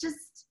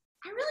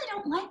 I really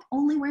don't like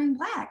only wearing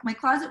black. My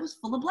closet was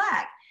full of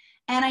black.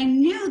 And I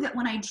knew that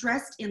when I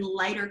dressed in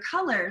lighter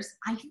colors,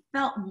 I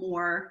felt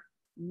more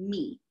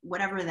me,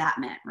 whatever that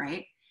meant,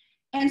 right?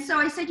 And so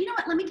I said, you know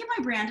what, let me give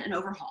my brand an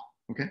overhaul.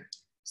 Okay.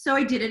 So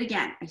I did it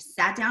again. I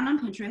sat down on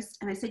Pinterest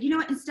and I said, you know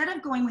what, instead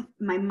of going with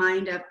my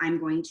mind of I'm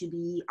going to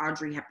be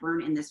Audrey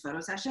Hepburn in this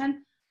photo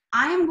session,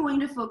 I am going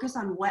to focus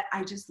on what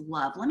I just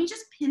love. Let me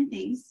just pin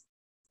things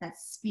that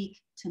speak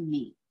to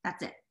me.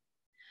 That's it.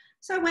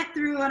 So I went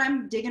through and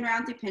I'm digging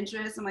around through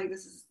Pinterest. I'm like,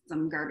 this is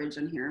some garbage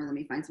in here. Let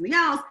me find something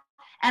else.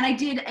 And I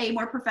did a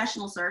more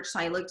professional search. So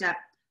I looked up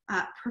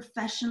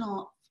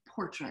professional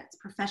portraits,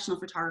 professional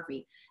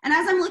photography. And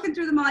as I'm looking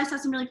through them all, I saw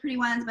some really pretty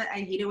ones, but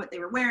I hated what they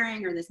were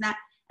wearing or this and that.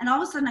 And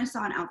all of a sudden I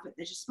saw an outfit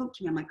that just spoke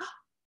to me. I'm like, oh,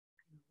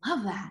 I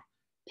love that.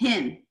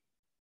 Pin.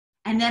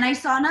 And then I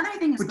saw another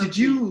thing. But did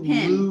you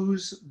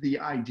lose the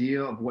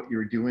idea of what you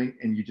were doing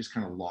and you just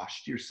kind of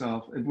lost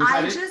yourself?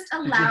 I just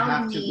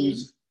allowed me.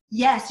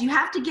 Yes, you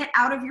have to get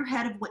out of your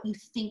head of what you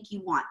think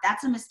you want.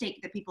 That's a mistake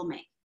that people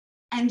make.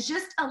 And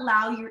just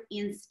allow your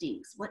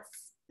instincts, what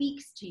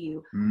speaks to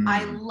you.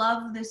 I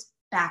love this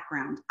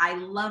background. I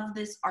love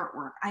this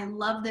artwork. I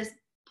love this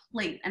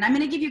plate. And I'm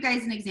going to give you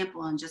guys an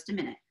example in just a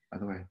minute. By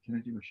the way, can I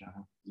do a shout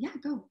out? Yeah,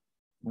 go.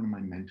 One of my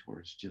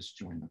mentors just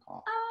joined the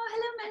call. Oh,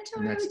 hello,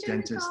 mentor. And that's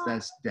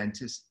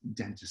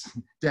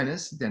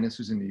Dennis,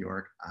 who's in New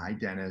York. Hi,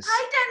 Dennis.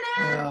 Hi,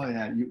 Dennis. Oh,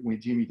 yeah.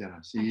 Wait till you meet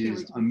Dennis. He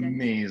is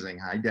amazing.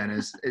 Hi,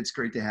 Dennis. It's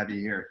great to have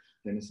you here.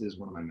 Dennis is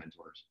one of my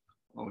mentors.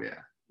 Oh, yeah.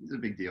 It's a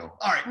big deal.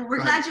 All right. Well,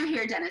 we're glad you're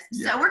here, Dennis.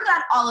 Yeah. So we're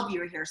glad all of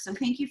you are here. So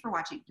thank you for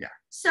watching. Yeah.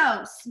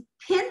 So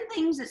pin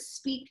things that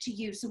speak to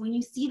you. So when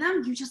you see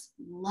them, you just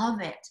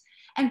love it.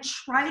 And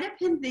try to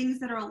pin things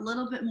that are a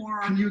little bit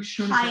more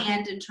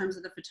high-end in terms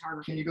of the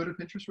photography. Can you go to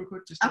Pinterest real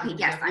quick? Okay,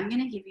 yes. I'm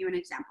going to give you an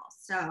example.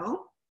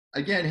 So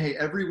again, hey,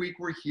 every week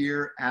we're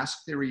here.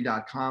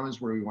 AskTheory.com is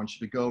where we want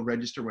you to go.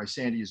 Register while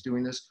Sandy is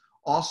doing this.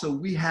 Also,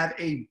 we have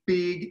a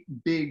big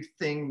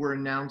thing we're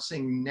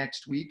announcing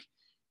next week.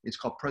 It's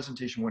called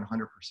Presentation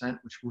 100%,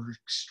 which we're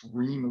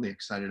extremely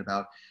excited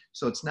about.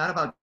 So it's not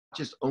about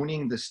just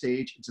owning the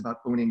stage. It's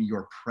about owning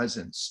your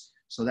presence.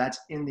 So that's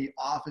in the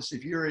office.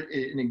 If you're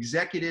an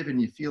executive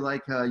and you feel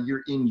like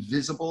you're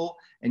invisible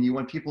and you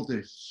want people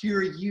to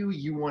hear you,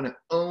 you want to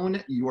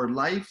own your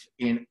life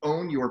and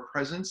own your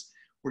presence,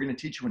 we're going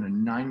to teach you in a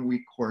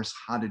 9-week course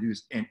how to do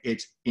this. And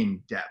it's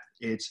in depth.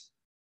 It's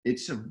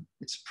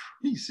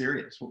pretty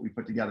serious what we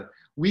put together.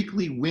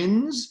 Weekly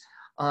wins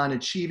on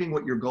achieving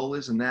what your goal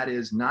is, and that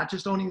is not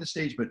just owning the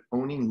stage, but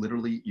owning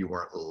literally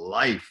your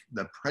life,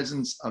 the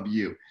presence of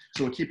you.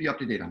 So we'll keep you up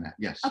to date on that.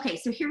 Yes. Okay,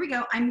 so here we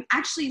go. I'm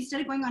actually, instead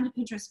of going on to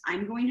Pinterest,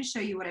 I'm going to show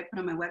you what I put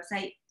on my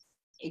website,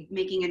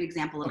 making an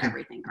example of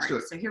everything. All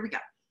right, so here we go.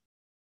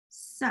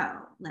 So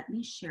let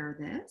me share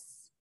this.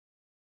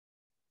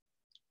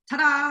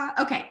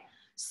 Ta-da! Okay,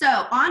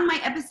 so on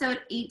my episode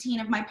 18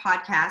 of my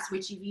podcast,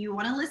 which if you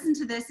want to listen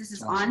to this, this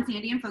is on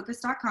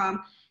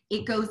sandyandfocus.com.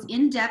 It goes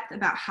in depth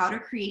about how to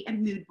create a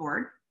mood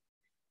board.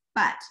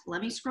 But let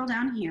me scroll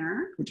down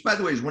here. Which, by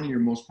the way, is one of your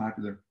most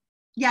popular.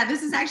 Yeah,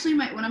 this is actually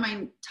one of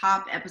my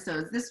top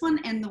episodes. This one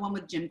and the one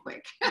with Jim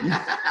Quick.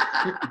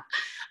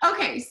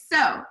 Okay,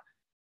 so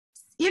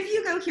if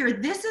you go here,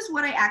 this is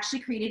what I actually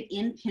created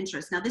in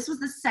Pinterest. Now, this was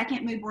the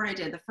second mood board I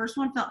did. The first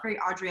one felt very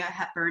Audrey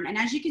Hepburn. And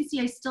as you can see,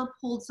 I still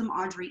pulled some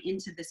Audrey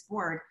into this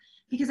board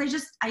because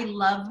I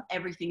love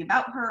everything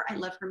about her. I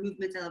love her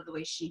movements. I love the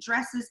way she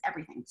dresses,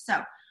 everything.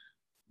 So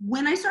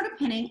when I started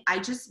pinning, I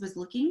just was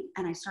looking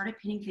and I started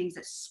pinning things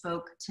that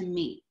spoke to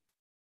me.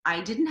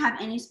 I didn't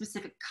have any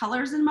specific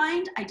colors in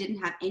mind. I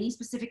didn't have any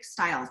specific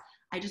styles.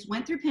 I just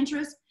went through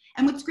Pinterest.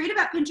 And what's great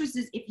about Pinterest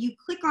is if you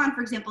click on,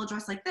 for example, a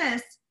dress like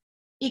this,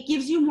 it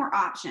gives you more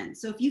options.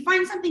 So if you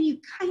find something you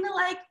kind of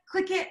like,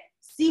 click it,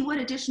 see what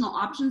additional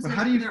options there are.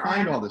 How do you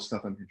find all this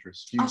stuff on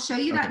Pinterest? I'll show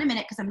you that in a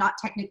minute because I'm not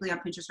technically on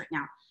Pinterest right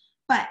now.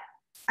 But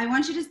I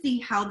want you to see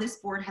how this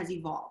board has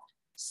evolved.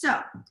 So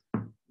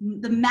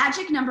the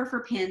magic number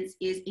for pins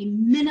is a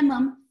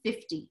minimum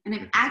 50. And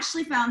I've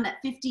actually found that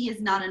 50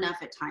 is not enough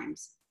at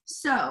times.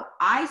 So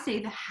I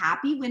say the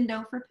happy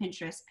window for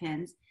Pinterest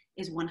pins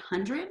is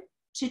 100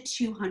 to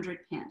 200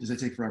 pins. Does it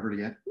take forever to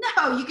get?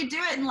 No, you could do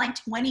it in like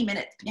 20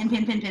 minutes. Pin,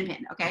 pin, pin, pin,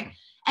 pin, okay?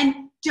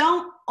 And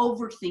don't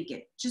overthink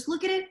it. Just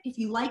look at it. If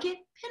you like it,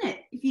 pin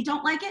it. If you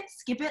don't like it,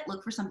 skip it,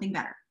 look for something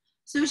better.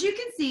 So as you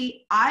can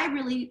see, I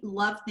really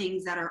love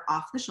things that are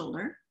off the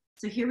shoulder.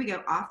 So here we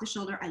go, off the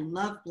shoulder. I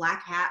love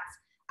black hats.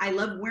 I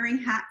love wearing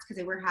hats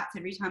because I wear hats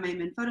every time I'm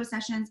in photo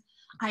sessions.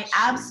 I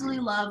absolutely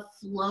love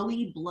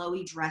flowy,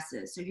 blowy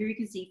dresses. So here you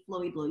can see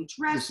flowy, blowy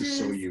dresses. This is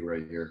so you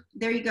right here.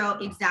 There you go,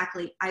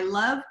 exactly. I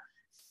love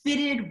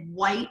fitted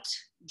white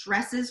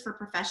dresses for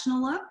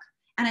professional look,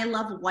 and I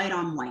love white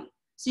on white.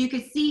 So you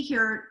can see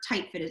here,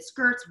 tight fitted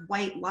skirts,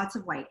 white, lots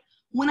of white.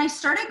 When I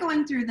started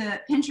going through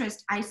the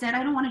Pinterest, I said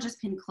I don't want to just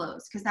pin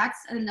clothes because that's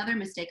another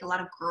mistake a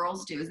lot of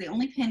girls do is they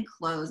only pin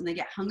clothes and they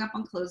get hung up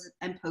on clothes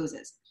and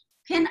poses.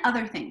 Pin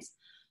other things.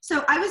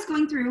 So I was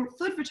going through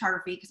food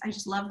photography because I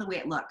just love the way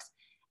it looks.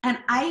 And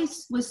I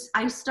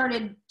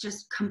started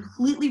just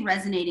completely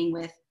resonating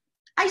with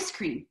ice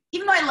cream.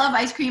 Even though I love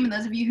ice cream, and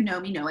those of you who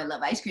know me know I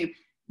love ice cream,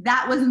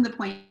 that wasn't the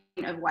point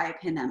of why I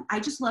pinned them. I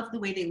just love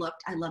the way they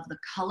looked. I love the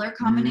color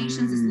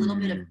combinations, this little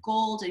bit of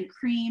gold and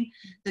cream,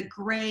 the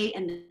gray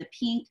and the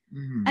pink.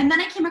 And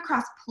then I came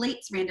across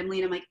plates randomly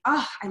and I'm like,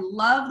 oh, I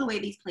love the way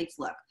these plates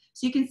look.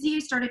 So you can see I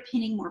started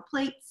pinning more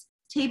plates,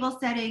 table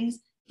settings,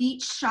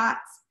 beach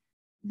shots.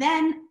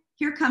 Then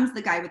here comes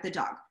the guy with the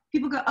dog.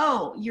 People go,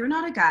 oh, you're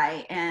not a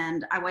guy,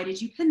 and why did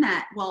you pin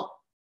that? Well,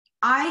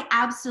 I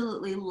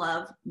absolutely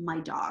love my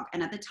dog.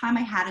 And at the time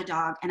I had a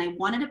dog and I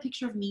wanted a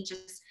picture of me,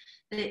 just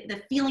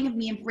the feeling of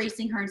me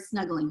embracing her and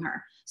snuggling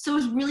her. So it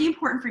was really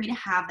important for me to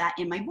have that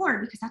in my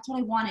board because that's what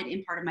I wanted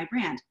in part of my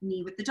brand,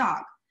 me with the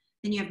dog.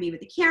 Then you have me with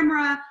the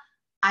camera.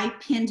 I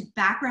pinned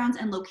backgrounds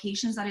and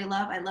locations that I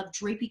love. I love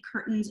drapey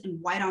curtains and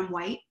white on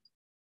white.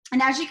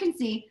 And as you can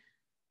see,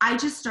 I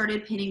just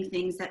started pinning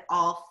things that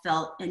all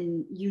felt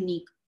and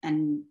unique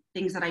and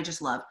things that I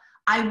just love.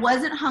 I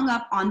wasn't hung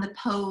up on the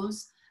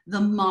pose,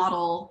 the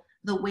model,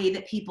 the way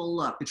that people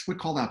look. It's what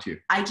called out to you.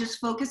 I just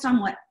focused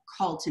on what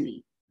called to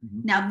me.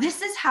 Now,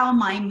 this is how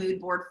my mood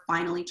board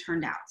finally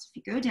turned out. So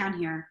if you go down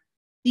here,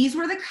 these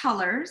were the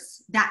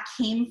colors that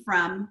came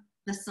from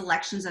the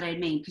selections that I had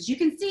made. Because you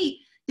can see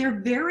they're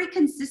very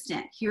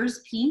consistent.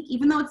 Here's pink,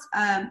 even though it's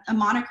a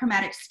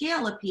monochromatic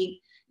scale of pink,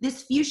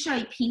 this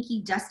fuchsia,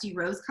 pinky, dusty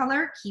rose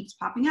color keeps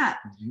popping up.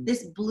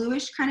 This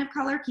bluish kind of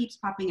color keeps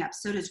popping up.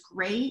 So does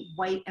gray,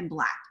 white, and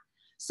black.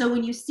 So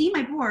when you see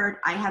my board,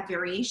 I have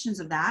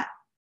variations of that.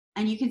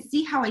 And you can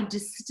see how I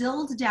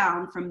distilled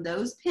down from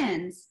those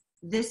pins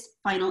this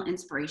final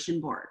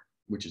inspiration board.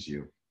 Which is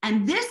you.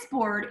 And this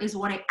board is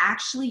what I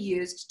actually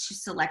used to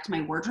select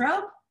my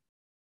wardrobe,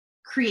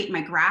 create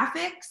my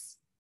graphics,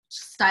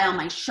 style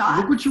my shots.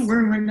 Look what you're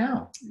wearing right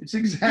now. It's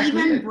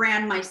exactly even it.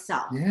 brand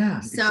myself. Yeah,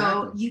 so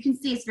exactly. You can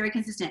see it's very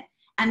consistent.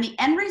 And the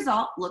end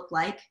result looked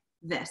like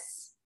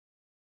this.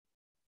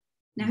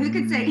 Now who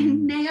could say,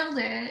 nailed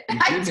it?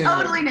 I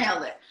totally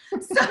nailed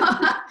it. So,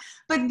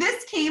 but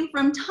this came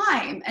from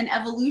time and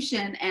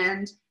evolution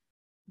and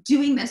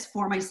doing this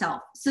for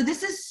myself. So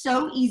this is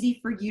so easy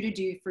for you to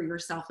do for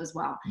yourself as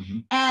well.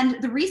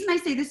 And the reason I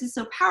say this is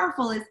so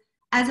powerful is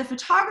as a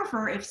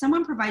photographer, if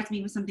someone provides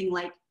me with something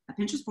like a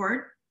Pinterest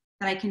board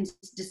that I can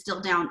distill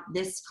down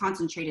this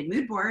concentrated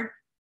mood board,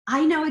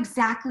 I know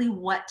exactly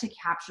what to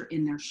capture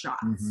in their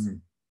shots.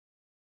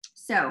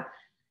 So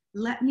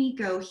let me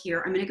go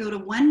here. I'm going to go to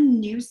one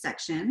new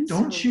section.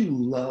 Don't you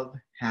love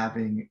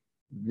having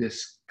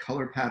this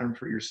color pattern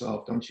for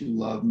yourself? Don't you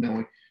love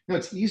knowing? No,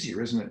 it's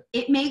easier, isn't it?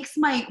 It makes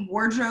my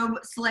wardrobe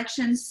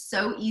selection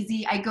so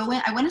easy. I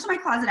went into my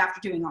closet after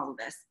doing all of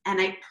this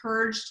and I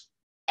purged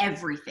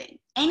everything.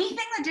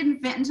 Anything that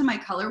didn't fit into my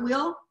color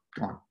wheel,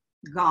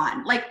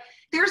 gone. Like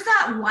there's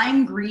that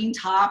lime green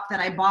top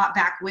that I bought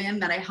back when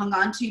that I hung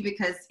on to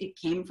because it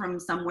came from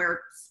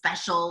somewhere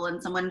special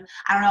and someone,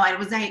 I don't know, I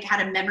was like,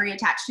 had a memory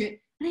attached to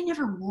it and I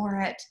never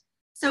wore it.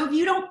 So if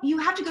you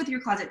have to go through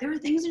your closet. There are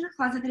things in your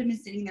closet that have been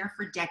sitting there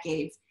for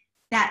decades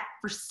that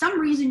for some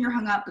reason you're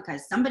hung up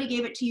because somebody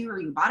gave it to you or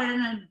you bought it in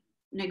an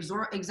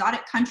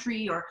exotic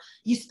country or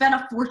you spent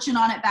a fortune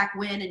on it back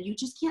when and you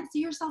just can't see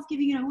yourself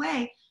giving it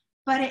away.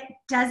 but it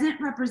doesn't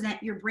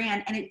represent your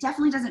brand, and it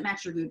definitely doesn't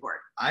match your mood board.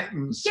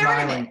 I'm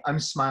smiling. I'm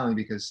smiling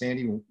because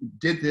Sandy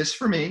did this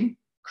for me,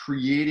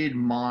 created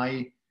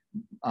my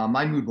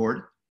my mood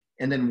board,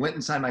 and then went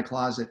inside my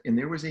closet, and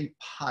there was a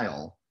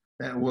pile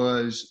that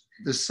was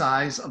the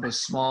size of a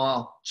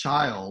small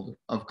child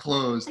of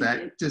clothes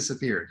that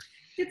disappeared.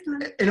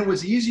 And it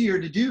was easier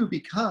to do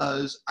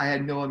because I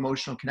had no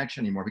emotional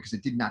connection anymore because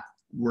it did not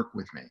work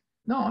with me.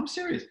 No, I'm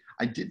serious.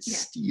 I did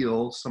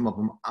steal some of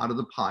them out of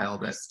the pile.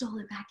 That I stole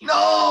it back out.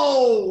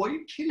 No! Are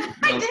you kidding me?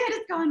 I did.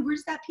 It's going,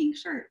 where's that pink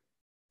shirt?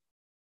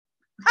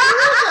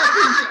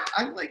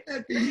 I like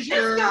that pink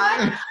shirt. It's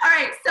gone. All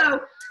right, so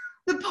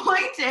the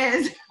point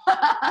is,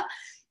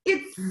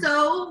 it's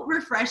so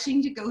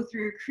refreshing to go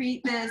through,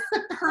 create this,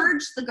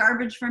 purge the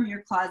garbage from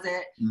your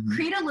closet,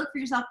 create a look for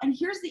yourself, and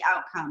here's the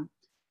outcome.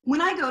 When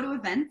I go to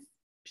events,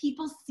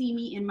 people see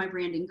me in my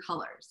branding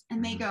colors,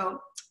 and they go,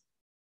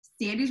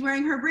 Sandy's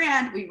wearing her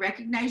brand. We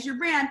recognize your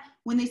brand.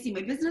 When they see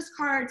my business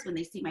cards, when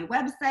they see my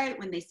website,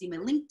 when they see my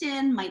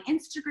LinkedIn, my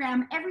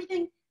Instagram,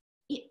 everything,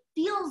 it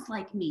feels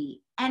like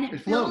me, and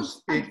it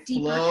flows. It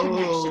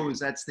flows.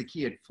 Connection. That's the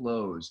key. It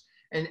flows.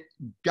 And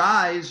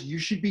guys, you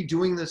should be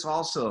doing this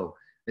also.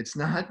 It's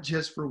not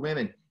just for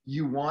women.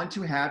 You want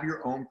to have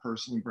your own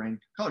personal brand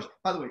colors.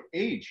 By the way,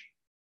 age.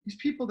 These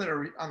people that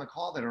are on the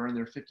call that are in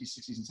their 50s,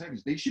 60s, and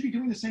 70s, they should be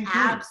doing the same thing.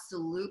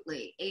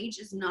 Absolutely. Age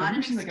is not an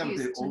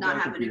excuse to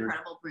not have an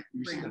incredible brand. Have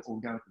you seen that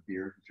old guy with the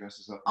beard who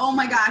dresses up? Oh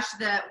my gosh,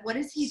 what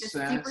is he, the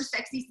super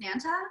sexy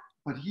Santa?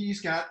 But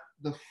he's got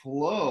the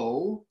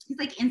flow. He's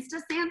like Insta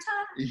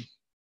Santa?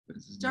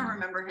 Don't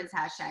remember his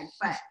hashtag,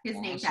 but his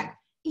name tag.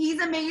 He's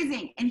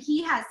amazing, and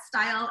he has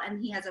style,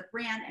 and he has a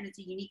brand, and it's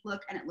a unique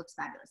look, and it looks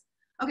fabulous.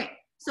 Okay,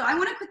 so I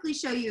want to quickly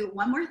show you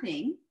one more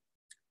thing.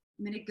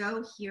 I'm going to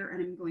go here,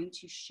 and I'm going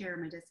to share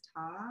my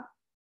desktop.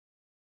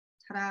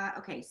 Ta-da.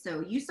 Okay,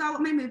 so you saw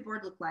what my mood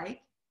board looked like.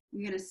 I'm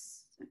going to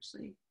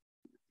actually,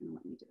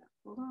 let me do that.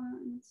 Hold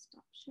on,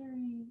 stop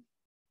sharing.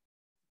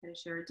 I'm going to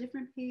share a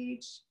different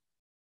page.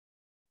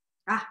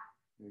 There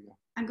you go.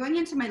 I'm going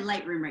into my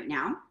Lightroom right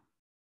now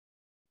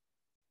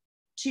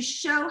to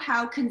show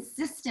how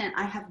consistent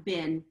I have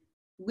been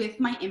with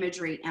my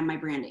imagery and my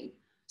branding.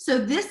 So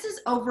this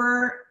is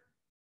over,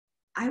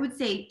 I would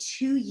say,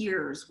 2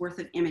 years worth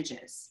of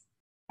images.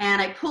 And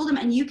I pulled them,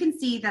 and you can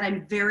see that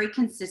I'm very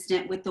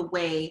consistent with the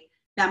way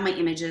that my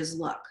images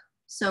look.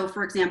 So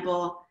for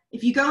example,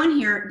 if you go in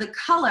here, the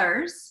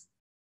colors,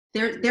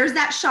 there's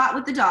that shot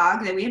with the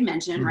dog that we had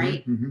mentioned,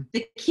 right?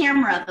 The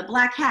camera, the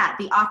black hat,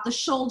 the off the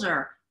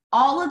shoulder,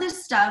 all of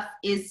this stuff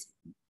is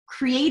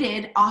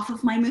created off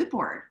of my mood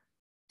board.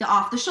 The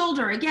off the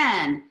shoulder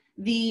again,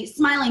 the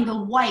smiling, the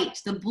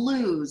white, the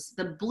blues,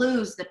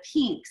 the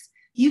pinks.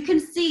 You can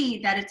see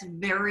that it's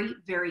very,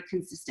 very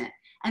consistent.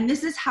 And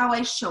this is how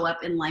I show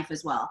up in life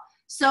as well.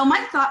 So my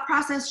thought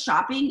process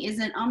shopping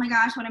isn't, oh my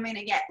gosh, what am I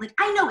gonna get? Like,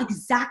 I know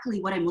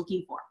exactly what I'm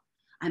looking for.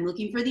 I'm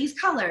looking for these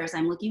colors.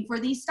 I'm looking for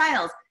these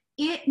styles.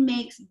 It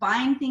makes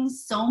buying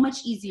things so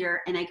much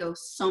easier, and I go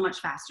so much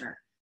faster.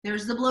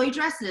 There's the blowy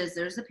dresses.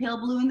 There's the pale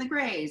blue and the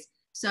grays.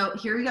 So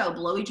here we go,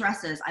 blowy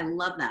dresses. I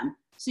love them.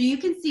 So you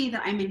can see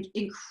that I'm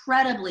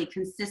incredibly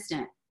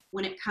consistent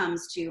when it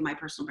comes to my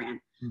personal brand.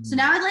 So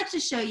now I'd like to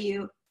show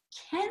you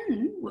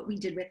Ken, what we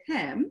did with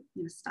him.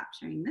 I'm gonna stop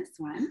sharing this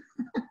one.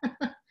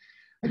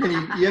 Again,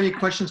 you have any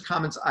questions,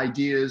 comments,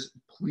 ideas,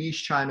 please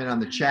chime in on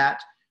the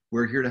chat.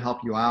 We're here to help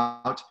you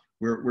out.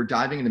 We're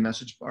diving into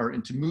message or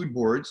into mood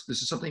boards.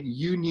 This is something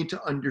you need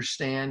to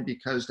understand,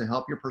 because to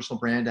help your personal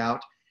brand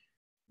out,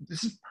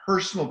 this is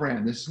personal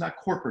brand. This is not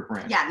corporate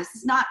brand. Yeah, this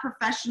is not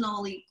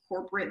professionally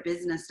corporate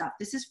business stuff.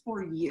 This is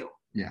for you.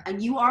 Yeah.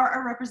 And you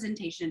are a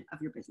representation of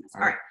your business.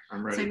 All right.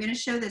 I'm ready. So I'm going to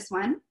show this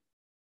one.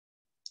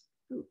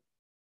 Ooh.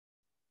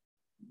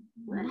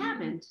 What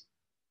happened?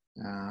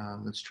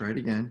 Let's try it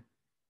again.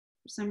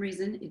 For some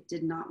reason, it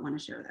did not want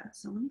to share that.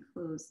 So let me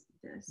close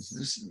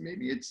this.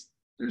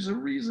 There's a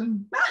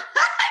reason.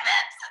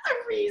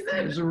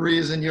 There's a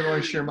reason you don't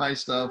want to share my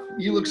stuff.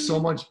 You look so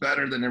much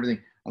better than everything.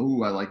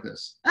 Oh, I like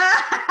this.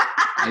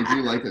 I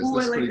do like this. Ooh,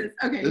 I like this.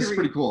 Okay, this is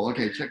pretty cool.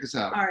 Okay, check this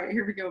out. All right,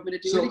 here we go. I'm going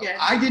to do it again.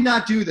 I did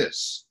not do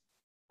this.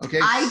 Okay.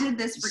 I did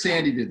this for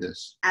Sandy did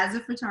this. As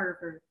a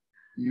photographer.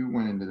 You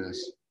went into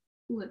this.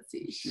 Let's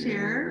see.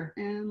 Share.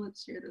 And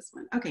let's share this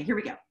one. Okay, here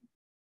we go.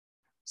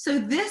 So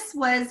this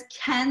was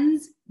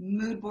Ken's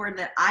mood board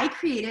that I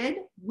created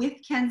with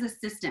Ken's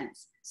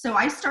assistance. So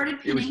I started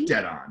pinning. It was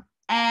dead on.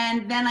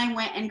 And then I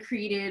went and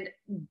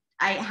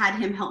I had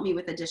him help me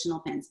with additional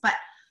pins. But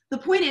the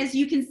point is,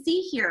 you can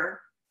see here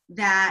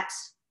that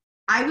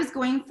I was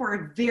going for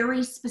a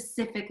very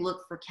specific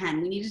look for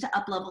Ken. We needed to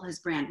up-level his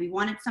brand. We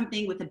wanted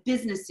something with a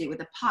business suit,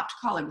 with a popped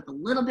collar, with a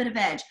little bit of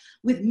edge,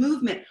 with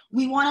movement.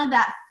 We wanted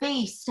that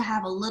face to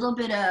have a little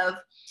bit of,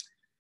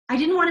 I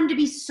didn't want him to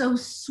be so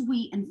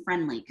sweet and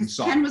friendly, because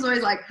Ken was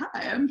always like,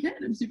 hi, I'm Ken.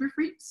 I'm super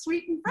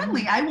sweet and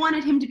friendly. I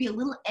wanted him to be a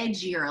little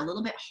edgier, a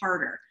little bit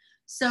harder.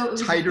 So it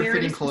was tighter very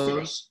fitting specific,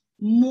 clothes,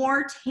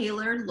 more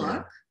tailored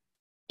look,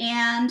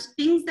 and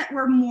things that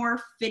were more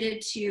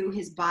fitted to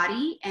his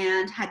body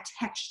and had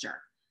texture.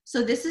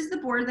 So this is the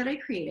board that I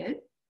created.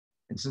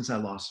 And since I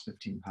lost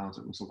 15 pounds,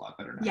 it looks a lot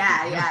better now.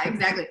 Yeah,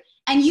 exactly.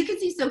 And you can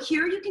see, so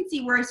here you can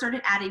see where I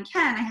started adding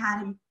Ken. I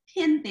had him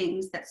pin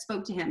things that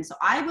spoke to him. So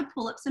I would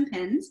pull up some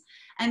pins,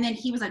 and then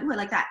he was like, oh, I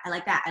like that, I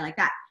like that, I like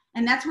that.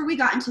 And that's where we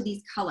got into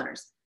these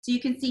colors. So you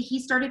can see he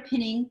started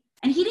pinning,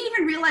 and he didn't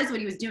even realize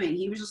what he was doing.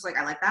 He was just like,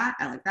 I like that,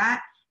 I like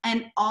that.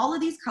 And all of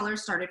these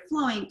colors started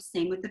flowing,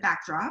 same with the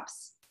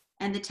backdrops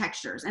and the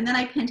textures. And then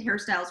I pinned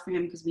hairstyles for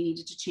him because we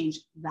needed to change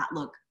that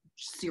look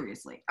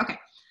seriously. Okay.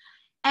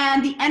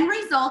 And the end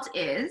result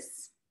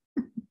is.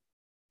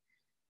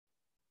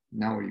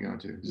 Now what are you going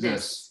to?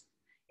 This.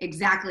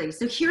 Exactly.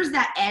 So here's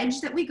that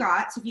edge that we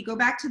got. So if you go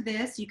back to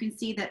this, you can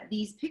see that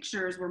these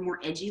pictures were more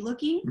edgy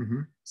looking.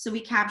 Mm-hmm. So we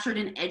captured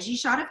an edgy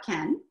shot of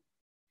Ken.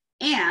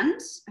 And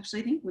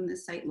actually, I think when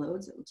this site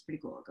loads, it looks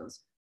pretty cool. It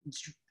goes.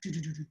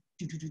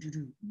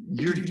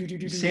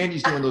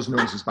 Sandy's doing those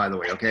noises, by the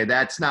way. Okay,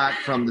 that's not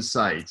from the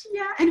site.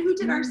 Yeah, and who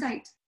did our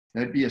site?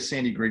 That'd be a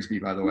Sandy Grigsby,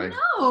 by the way.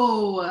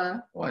 No.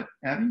 What,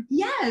 Abby?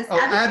 Yes. Oh,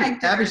 Abby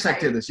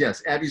did this.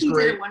 Yes, Abby's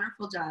great. He did a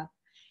wonderful job,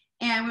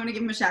 and we want to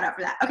give him a shout out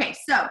for that. Okay,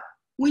 so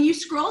when you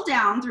scroll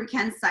down through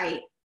Ken's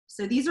site,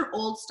 so these are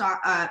old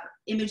stock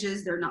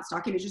images. They're not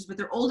stock images, but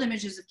they're old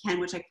images of Ken,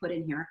 which I put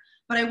in here.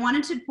 But I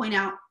wanted to point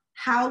out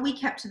how we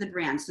kept to the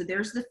brand. So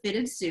there's the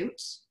fitted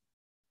suit.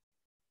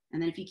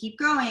 And then if you keep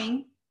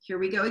going, here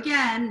we go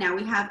again. Now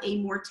we have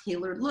a more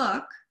tailored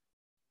look.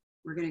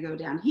 We're gonna go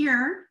down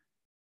here.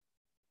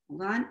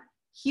 Hold on.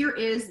 Here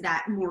is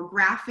that more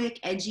graphic,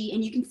 edgy,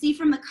 and you can see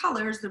from the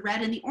colors, the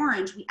red and the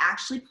orange, we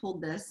actually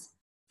pulled this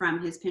from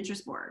his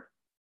Pinterest board,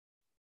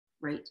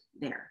 right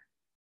there.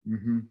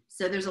 Mm-hmm.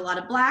 So there's a lot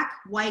of black,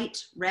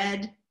 white,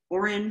 red,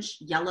 orange,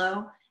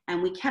 yellow,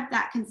 and we kept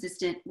that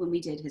consistent when we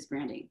did his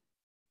branding.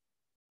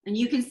 And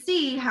you can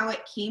see how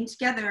it came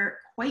together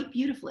quite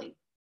beautifully.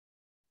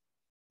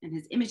 And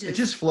his images. It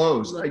just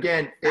flows.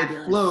 Again,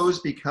 fabulous. It flows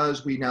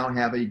because we now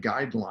have a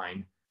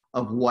guideline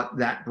of what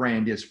that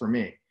brand is for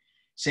me.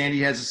 Sandy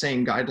has the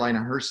same guideline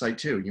on her site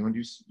too. You want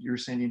to do your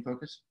Sandy in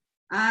Focus?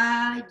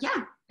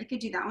 Yeah, I could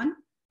do that one.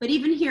 But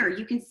even here,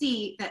 you can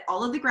see that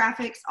all of the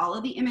graphics, all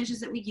of the images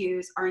that we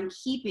use are in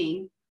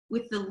keeping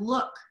with the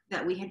look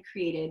that we had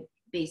created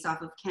based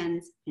off of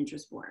Ken's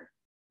Pinterest board.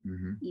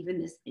 Mm-hmm.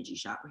 Even this edgy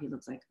shot where he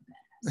looks like a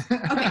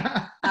badass.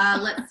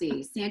 Okay, let's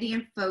see. Sandy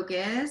in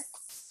Focus.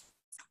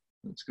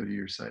 Let's go to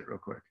your site real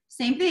quick.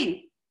 Same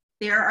thing.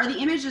 There are the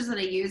images that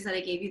I use that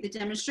I gave you the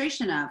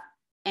demonstration of.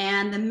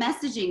 And the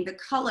messaging, the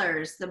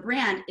colors, the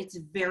brand, it's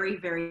very,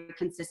 very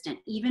consistent,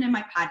 even in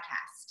my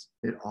podcast.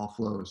 It all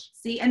flows.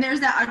 See, and there's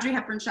that Audrey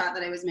Hepburn shot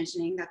that I was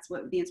mentioning. That's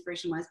what the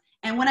inspiration was.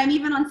 And when I'm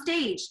even on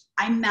stage,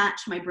 I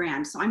match my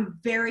brand. So I'm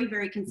very,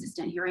 very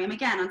consistent. Here I am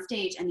again on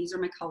stage, and these are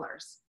my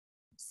colors.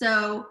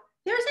 So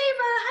there's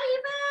Ava. Hi,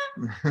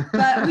 Ava.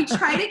 But we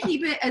try to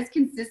keep it as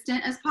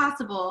consistent as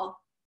possible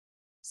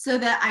so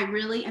that I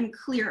really am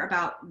clear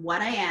about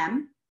what I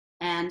am.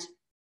 And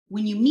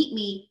when you meet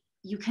me,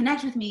 you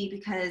connect with me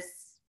because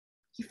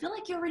you feel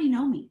like you already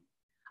know me.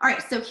 All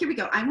right, so here we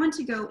go. I want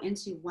to go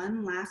into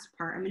one last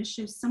part. I'm going to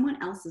show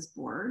someone else's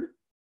board.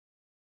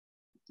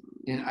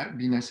 And it'd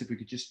be nice if we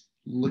could just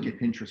look at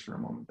Pinterest for a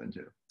moment then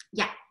too.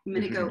 Yeah, I'm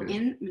going to go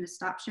in. I'm going to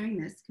stop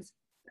sharing this because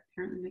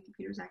apparently my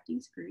computer's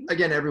acting screwy.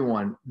 Again,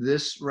 everyone,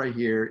 this right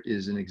here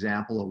is an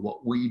example of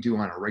what we do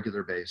on a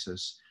regular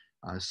basis.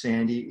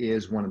 Sandy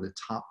is one of the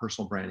top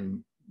personal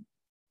branding,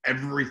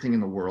 everything in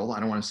the world.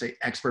 I don't want to say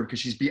expert because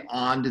she's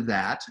beyond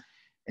that.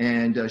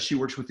 And she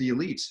works with the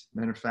elites.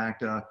 Matter of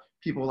fact,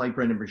 people like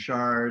Brendan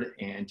Burchard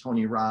and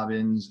Tony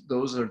Robbins,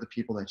 those are the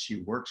people that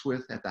she works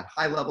with at that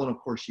high level. And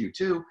of course, you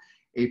too.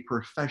 A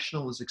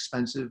professional is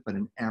expensive, but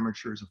an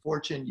amateur is a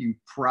fortune. You've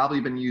probably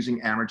been using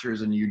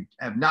amateurs and you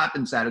have not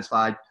been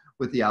satisfied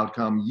with the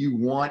outcome. You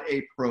want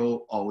a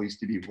pro always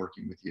to be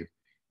working with you.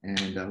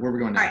 And where are we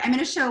going now? All right, I'm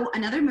going to show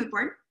another mood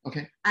board.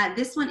 Okay.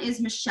 This one is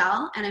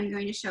Michelle, and I'm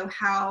going to show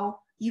how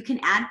you can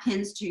add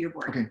pins to your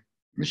board. Okay.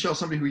 Michelle,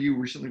 somebody who you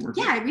recently worked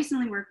with? Yeah, I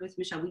recently worked with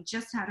Michelle. We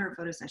just had her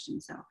photo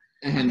session, so.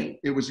 And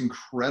it was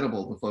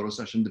incredible, the photo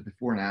session, the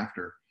before and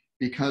after,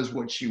 because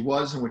what she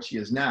was and what she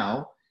is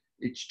now,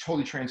 it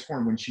totally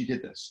transformed when she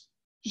did this.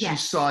 She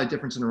saw a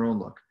difference in her own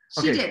look.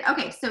 She did.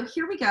 Okay, so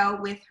here we go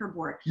with her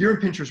board. You're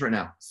in Pinterest right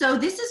now. So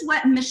this is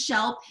what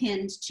Michelle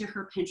pinned to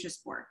her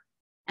Pinterest board.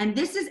 And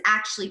this is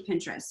actually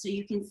Pinterest. So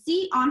you can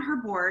see on her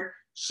board,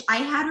 I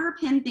had her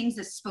pin things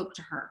that spoke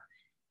to her.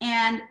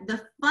 And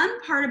the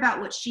fun part about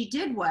what she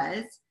did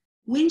was,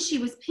 when she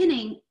was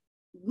pinning,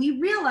 we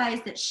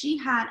realized that she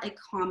had a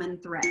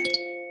common thread.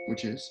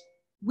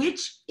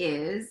 Which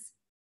is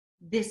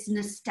this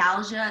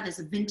nostalgia, this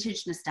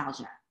vintage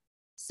nostalgia.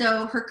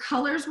 So her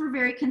colors were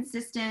very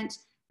consistent.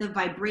 The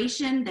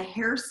vibration, the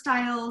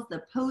hairstyles,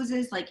 the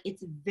poses, like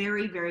it's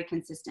very, very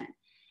consistent.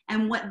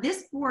 And what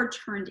this board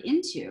turned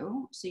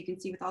into, so you can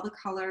see with all the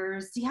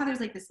colors, see how there's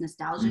like this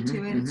nostalgia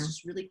to it? It's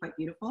just really quite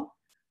beautiful.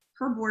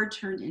 Her board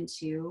turned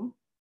into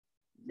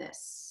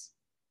this.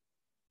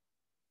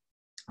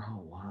 Oh,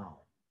 wow.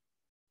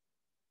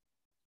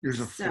 There's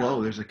a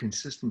flow. There's a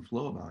consistent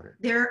flow about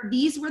it.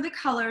 These were the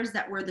colors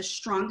that were the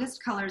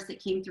strongest colors that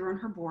came through on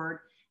her board.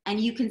 And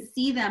you can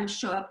see them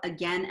show up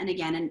again and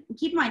again. And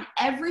keep in mind,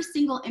 every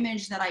single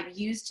image that I've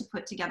used to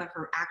put together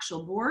her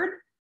actual board,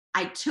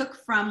 I took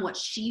from what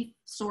she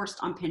sourced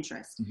on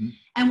Pinterest. Mm-hmm.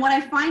 And what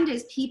I find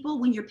is people,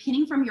 when you're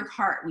pinning from your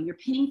heart, when you're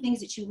pinning things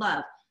that you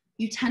love,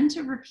 you tend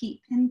to repeat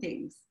pin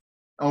things.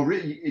 Oh,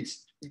 really?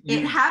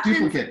 It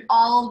happens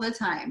all the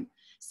time.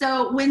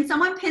 So when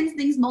someone pins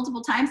things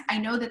multiple times, I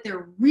know that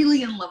they're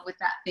really in love with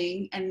that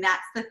thing. And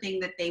that's the thing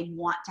that they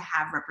want to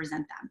have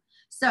represent them.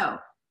 So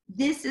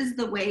this is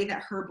the way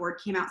that her board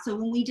came out. So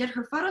when we did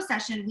her photo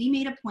session, we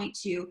made a point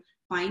to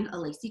find a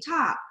lacy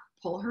top,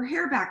 pull her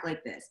hair back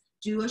like this,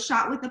 do a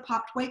shot with a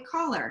popped white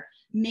collar,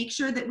 make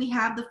sure that we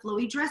have the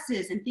flowy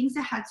dresses and things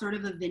that had sort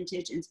of a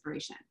vintage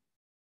inspiration.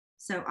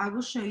 So I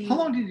will show you. How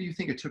long did you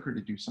think it took her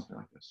to do something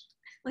like this?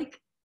 Like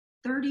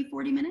 30,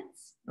 40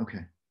 minutes. Okay.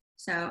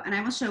 So, and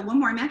I will show one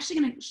more. I'm actually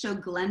going to show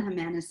Glenn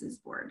Jimenez's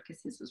board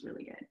because his was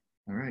really good.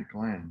 All right,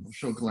 Glenn. We'll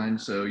show Glenn.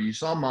 So you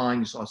saw mine,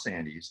 you saw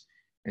Sandy's.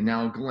 And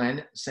now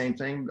Glenn, same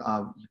thing,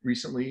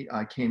 recently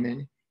came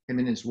in, him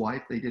and his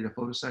wife, they did a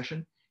photo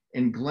session.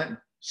 And Glenn,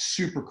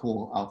 super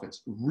cool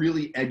outfits,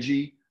 really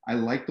edgy. I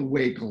like the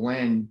way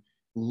Glenn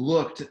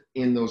looked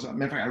in those.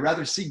 Matter of fact, I'd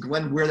rather see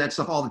Glenn wear that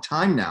stuff all the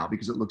time now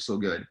because it looks so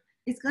good.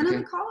 Is Glenn on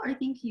the call? I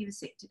think he was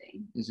sick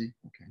today. Is he?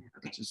 Okay.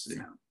 Let's just see.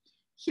 So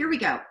here we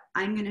go.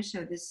 I'm going to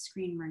show this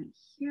screen right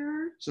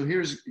here. So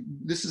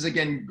this is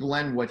again,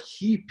 Glenn, what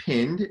he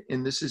pinned,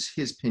 and this is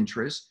his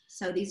Pinterest.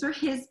 So these are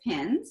his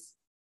pins.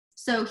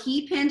 So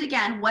he pinned,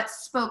 again, what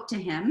spoke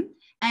to him.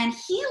 And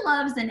he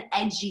loves an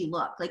edgy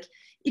look. Like,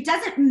 it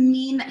doesn't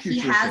mean that he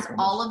has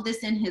all of this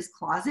in his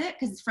closet,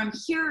 because from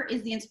here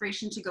is the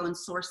inspiration to go and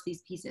source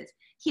these pieces.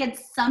 He had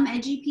some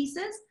edgy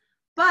pieces,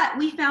 but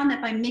we found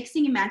that by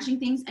mixing and matching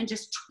things and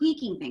just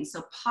tweaking things,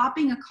 so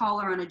popping a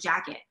collar on a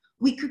jacket,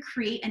 we could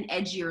create an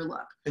edgier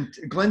look. And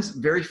Glenn's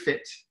very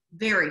fit.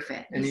 Very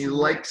fit. And he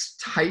likes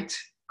tight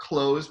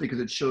clothes because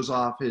it shows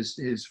off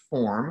his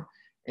form.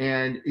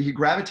 And he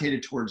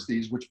gravitated towards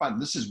these, which, by the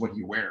way, this is what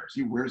he wears.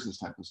 He wears this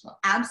type of stuff.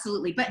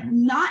 Absolutely. But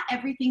not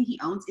everything he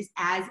owns is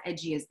as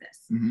edgy as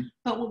this. Mm-hmm.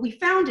 But what we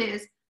found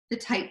is the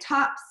tight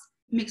tops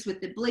mixed with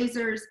the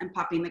blazers and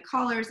popping the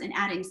collars and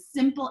adding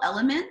simple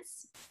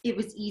elements, it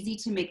was easy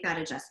to make that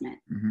adjustment.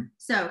 Mm-hmm.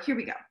 So here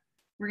we go.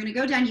 We're going to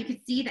go down. You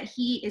can see that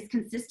he is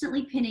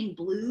consistently pinning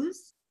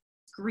blues,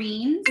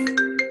 greens,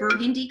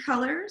 burgundy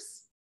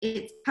colors.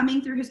 It's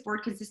coming through his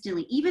board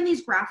consistently. Even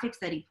these graphics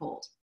that he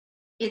pulled,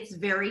 it's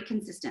very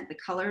consistent. The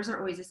colors are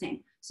always the same.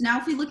 So now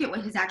if we look at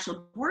what his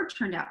actual board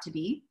turned out to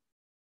be,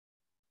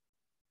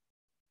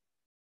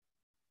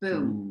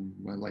 boom.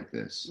 Ooh, I like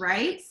this.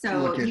 Right?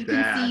 So you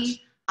can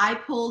see I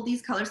pulled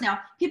these colors. Now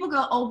people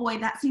go, oh boy,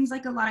 that seems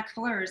like a lot of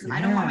colors. And I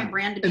don't want my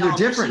brand to be all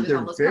different.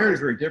 They're very,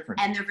 very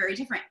different. And they're very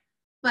different.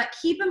 But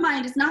keep in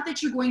mind, it's not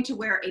that you're going to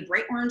wear a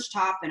bright orange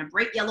top and a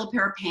bright yellow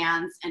pair of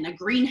pants and a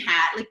green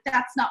hat. Like,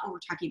 that's not what we're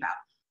talking about.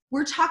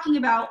 We're talking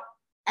about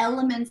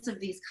elements of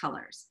these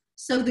colors.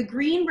 So the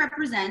green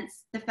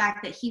represents the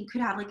fact that he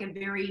could have like a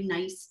very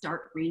nice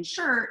dark green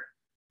shirt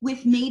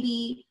with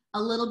maybe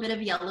a little bit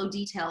of yellow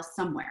detail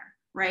somewhere,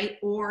 right?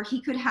 Or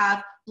he could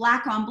have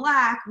black on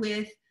black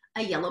with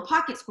a yellow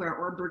pocket square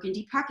or a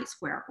burgundy pocket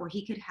square. Or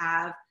he could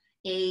have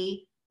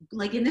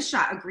like in this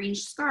shot, a green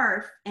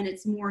scarf, and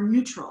it's more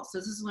neutral. So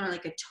this is more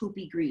like a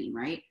taupey green,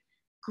 right?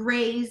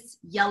 Grays,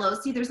 yellow.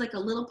 See, there's like a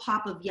little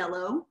pop of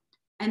yellow.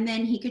 And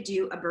then he could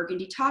do a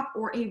burgundy top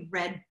or a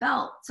red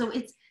belt. So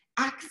it's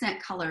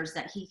accent colors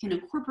that he can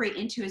incorporate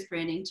into his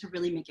branding to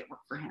really make it work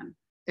for him.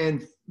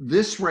 And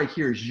this right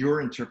here is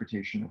your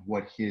interpretation of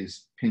what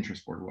his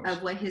Pinterest board was.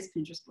 Of what his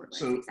Pinterest board was.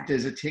 So exactly.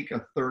 Does it take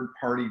a third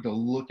party to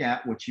look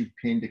at what you've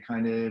pinned to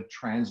kind of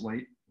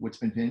translate what's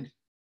been pinned?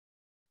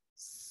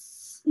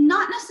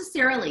 Not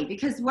necessarily,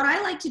 because what I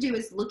like to do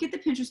is look at the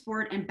Pinterest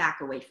board and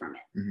back away from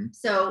it. Mm-hmm.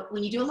 So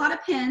when you do a lot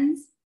of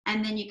pins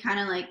and then you kind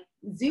of like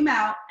zoom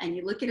out and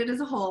you look at it as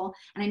a whole,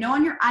 and I know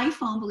on your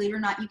iPhone, believe it or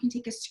not, you can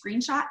take a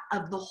screenshot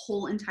of the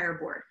whole entire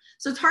board.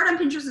 So it's hard on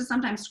Pinterest to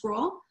sometimes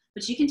scroll,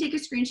 but you can take a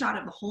screenshot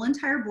of the whole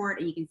entire board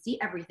and you can see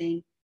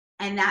everything,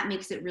 and that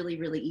makes it really,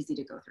 really easy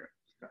to go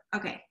through.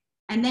 Okay.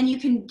 And then you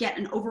can get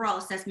an overall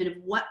assessment of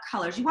what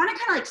colors. You want to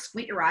kind of like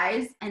squint your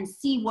eyes and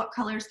see what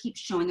colors keep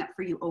showing up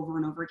for you over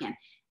and over again.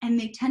 And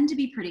they tend to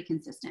be pretty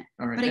consistent.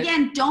 All right. But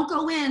again, don't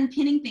go in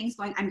pinning things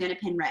going, I'm going to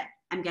pin red,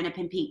 I'm going to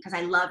pin pink, because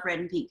I love red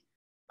and pink.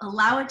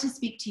 Allow it to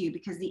speak to you,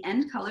 because the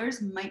end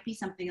colors might be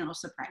something that'll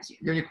surprise you.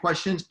 If you have any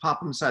questions, pop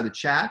them inside the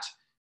chat.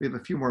 We have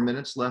a few more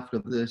minutes left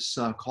of this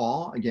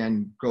call.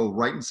 Again, go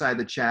right inside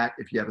the chat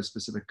if you have a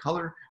specific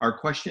color or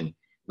question.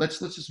 Let's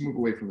just move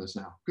away from this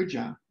now. Good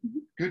job. Mm-hmm.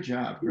 Good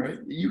job, right?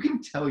 You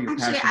can tell you're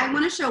passionate. Actually, I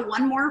want to show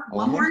one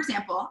more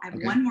example. I have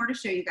one more to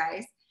show you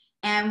guys.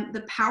 And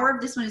the power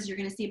of this one is you're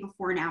going to see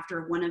before and after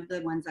of one of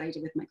the ones that I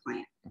did with my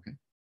client. Okay.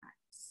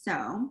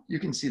 So. You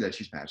can see that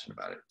she's passionate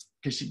about it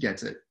because she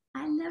gets it.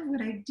 I love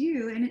what I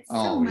do, and it's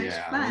so much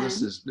fun.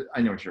 Well,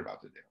 I know what you're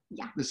about to do.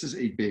 Yeah. This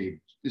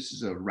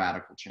is a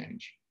radical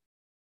change.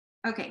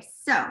 Okay,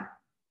 so I'm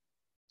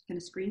going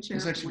to screen share.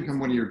 This actually become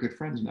one of your good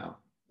friends now.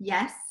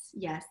 Yes,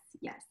 yes,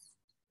 yes.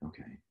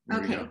 Okay.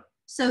 Okay,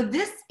 so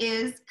this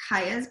is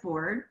Kaya's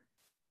board.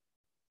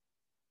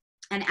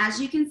 And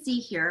as you can see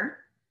here,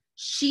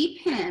 she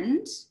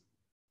pinned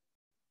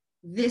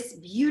this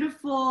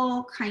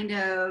beautiful kind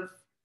of,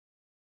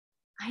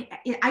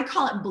 I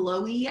call it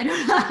blowy, I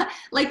don't know,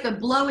 like the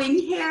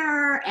blowing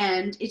hair,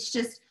 and it's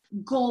just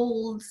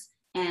golds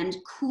and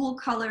cool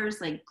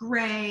colors like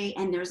gray,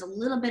 and there's a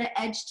little bit of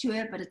edge to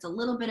it, but it's a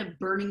little bit of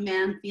Burning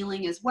Man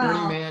feeling as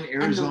well. Burning Man,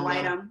 Arizona. And the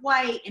white on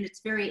white, and it's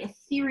very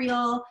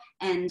ethereal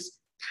and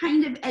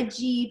kind of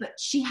edgy, but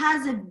she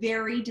has a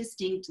very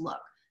distinct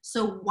look.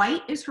 So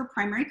white is her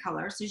primary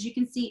color. So as you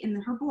can see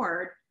in her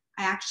board,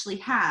 I actually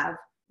have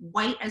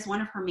white as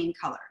one of her main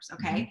colors,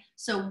 okay? Mm-hmm.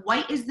 So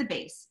white is the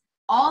base.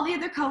 All the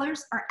other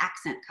colors are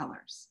accent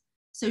colors.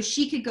 So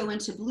she could go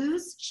into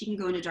blues, she can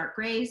go into dark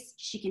grays,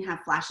 she can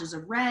have flashes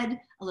of red,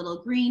 a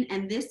little green,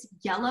 and this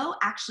yellow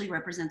actually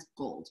represents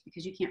gold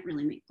because you can't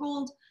really make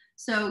gold.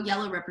 So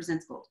yellow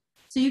represents gold.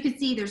 So you can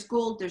see there's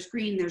gold, there's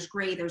green, there's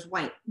gray, there's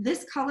white.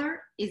 This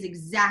color is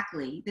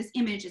exactly, this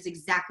image is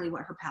exactly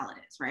what her palette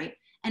is, right?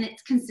 And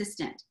it's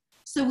consistent.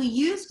 So we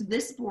used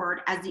this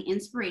board as the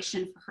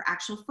inspiration for her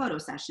actual photo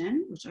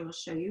session, which I will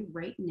show you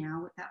right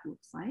now what that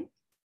looks like.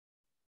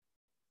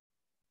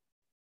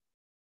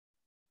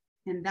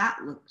 And that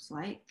looks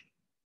like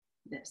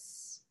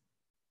this.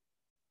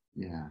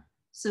 Yeah.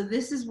 So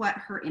this is what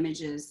her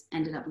images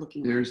ended up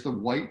looking like. There's the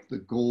white, the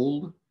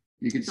gold.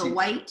 You can see the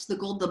white, the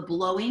gold, the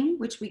blowing,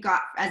 which we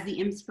got as the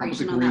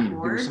inspiration on that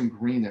board. There's some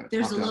green there.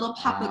 There's a little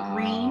pop of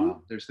green.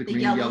 There's the green,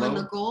 yellow, and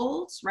the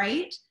gold,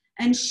 right?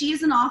 And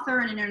she's an author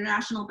and an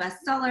international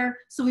bestseller.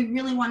 So we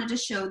really wanted to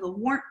show the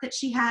warmth that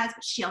she has,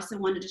 but she also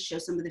wanted to show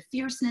some of the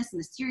fierceness and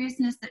the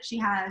seriousness that she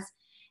has.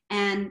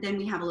 And then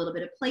we have a little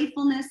bit of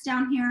playfulness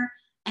down here.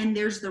 And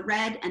there's the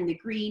red and the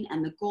green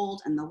and the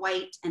gold and the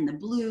white and the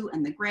blue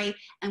and the gray.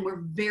 And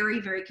we're very,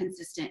 very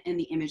consistent in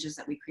the images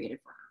that we created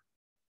for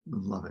her.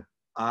 Love it.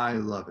 I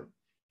love it.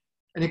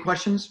 Any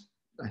questions?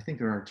 I think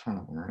there are a ton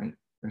of them, right?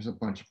 There's a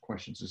bunch of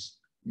questions. Just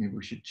maybe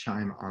we should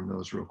chime on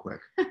those real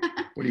quick.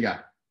 What do you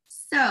got?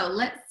 So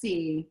let's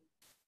see.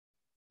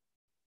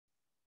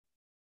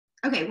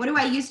 Okay, what do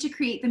I use to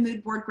create the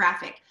mood board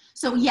graphic?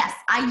 So yes,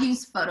 I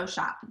use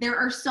Photoshop. There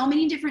are so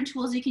many different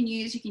tools you can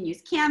use. You can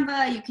use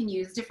Canva, you can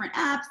use different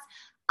apps.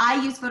 I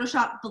use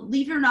Photoshop.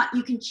 Believe it or not,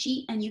 you can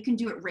cheat and you can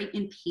do it right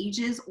in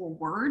Pages or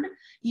Word.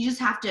 You just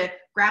have to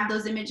grab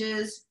those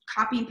images,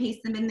 copy and paste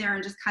them in there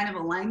and just kind of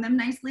align them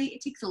nicely.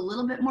 It takes a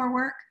little bit more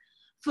work.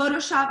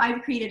 Photoshop,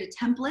 I've created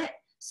a template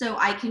so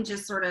I can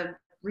just sort of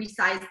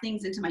resize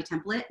things into my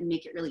template and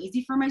make it really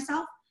easy for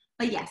myself.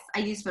 But yes, I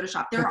use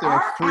Photoshop. There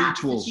are free apps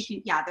tools. That you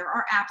can, yeah, there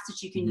are apps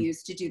that you can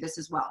use to do this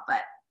as well.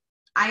 But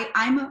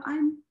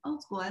I'm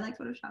old school. I like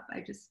Photoshop.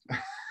 It's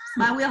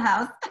my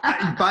wheelhouse.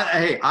 But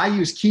hey, I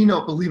use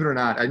Keynote, believe it or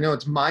not. I know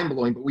it's mind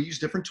blowing, but we use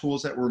different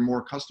tools that we're more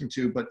accustomed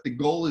to. But the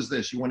goal is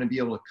this: you want to be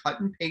able to cut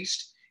and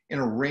paste and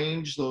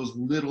arrange those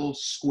little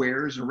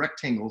squares and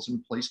rectangles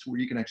in place to where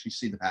you can actually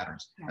see the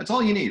patterns. Yeah. That's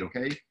all you need,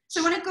 okay? So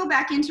I want to go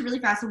back into really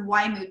fast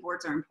why mood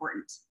boards are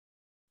important.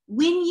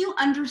 When you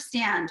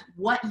understand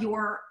what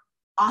your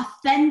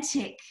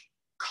authentic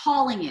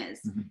calling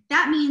is,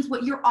 that means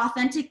what you're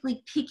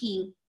authentically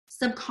picking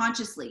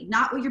subconsciously,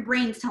 not what your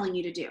brain's telling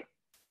you to do.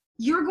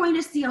 You're going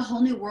to see a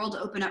whole new world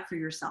open up for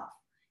yourself.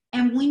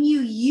 And when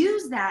you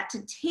use that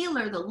to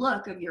tailor the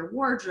look of your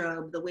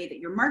wardrobe, the way that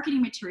your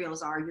marketing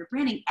materials are, your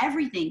branding,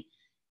 everything,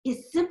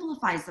 it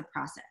simplifies the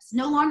process.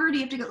 No longer do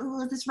you have to go,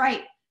 oh, is this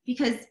right?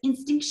 Because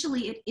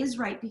instinctually it is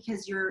right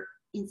because you're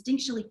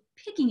instinctually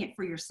picking it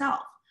for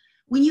yourself.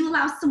 When you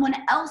allow someone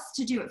else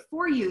to do it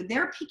for you,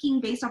 they're picking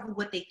based off of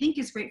what they think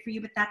is great for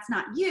you, but that's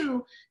not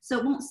you, so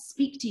it won't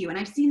speak to you. And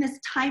I've seen this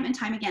time and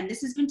time again.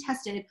 This has been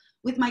tested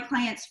with my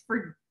clients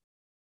for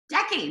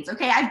decades,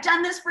 okay? I've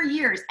done this for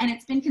years, and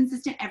it's been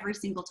consistent every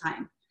single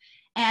time.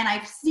 And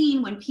I've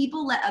seen when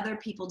people let other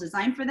people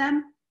design for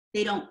them,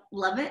 they don't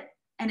love it,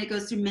 and it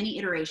goes through many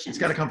iterations. It's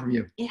got to come from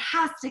you. It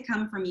has to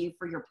come from you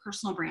for your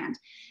personal brand.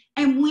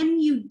 And when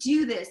you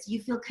do this,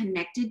 you feel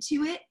connected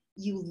to it,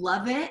 you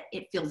love it,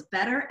 it feels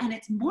better, and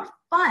it's more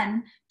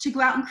fun to go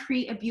out and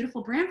create a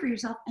beautiful brand for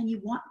yourself, and you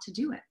want to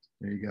do it.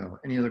 There you go.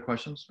 Any other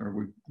questions? Or are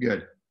we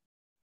good?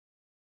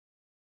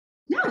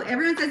 No,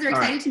 everyone says they're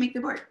excited to make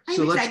the board.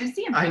 I'm excited to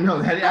see them. I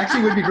know, that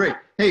actually would be great.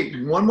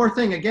 Hey, one more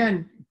thing.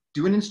 Again,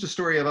 do an Insta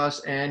story of us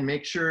and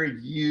make sure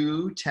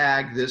you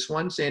tag this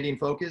one, Sandy in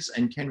Focus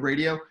and Ken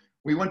Radio.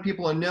 We want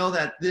people to know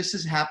that this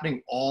is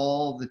happening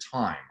all the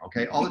time,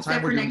 okay? All the time.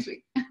 Except for next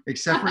week.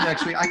 Except for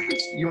next week.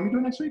 You want me to do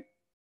it next week?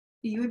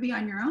 You would be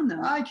on your own,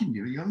 though. I can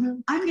do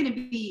it. I'm going to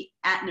be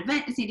at an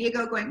event in San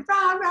Diego going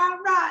rah, rah,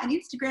 rah, and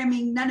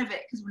Instagramming none of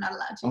it because we're not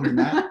allowed to. Oh, you're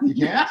not? You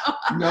can't?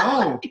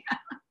 No. Yeah.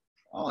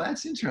 Oh,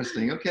 that's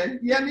interesting. Okay.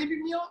 Yeah,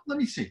 maybe, let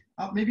me see.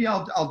 Maybe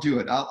I'll do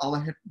it.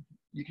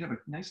 You can have a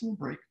nice little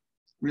break,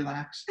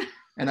 relax,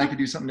 and I can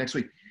do something next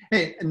week.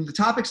 Hey, and the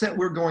topics that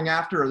we're going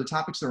after are the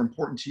topics that are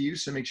important to you,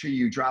 so make sure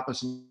you drop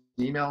us an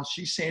an email.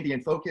 She's Sandy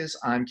in Focus.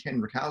 I'm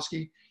Ken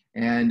Rutkowski.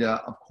 And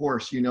of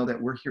course, you know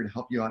that we're here to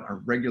help you out on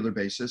a regular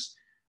basis.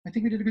 I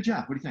think we did a good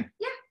job. What do you think?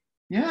 Yeah.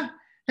 Yeah.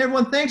 Hey,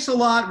 everyone, thanks a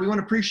lot. We want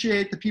to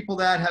appreciate the people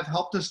that have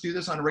helped us do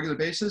this on a regular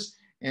basis.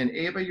 And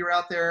Ava, you're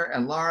out there.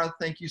 And Laura,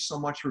 thank you so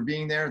much for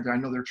being there. I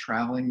know they're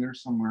traveling there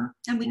somewhere.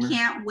 And we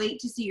can't wait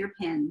to see your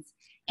pins.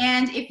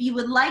 And if you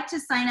would like to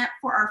sign up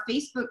for our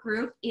Facebook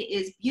group, it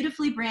is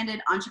Beautifully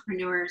Branded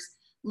Entrepreneurs.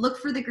 Look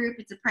for the group.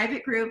 It's a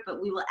private group,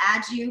 but we will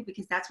add you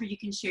because that's where you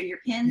can share your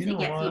pins and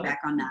get feedback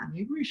on that.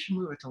 Maybe we should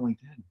move it to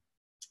LinkedIn.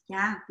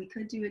 Yeah, we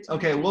could do it.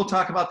 Okay, we'll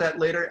talk about that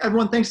later.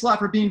 Everyone, thanks a lot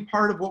for being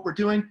part of what we're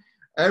doing.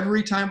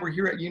 Every time we're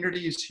here at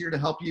Unity is here to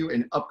help you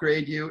and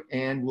upgrade you,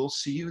 and we'll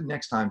see you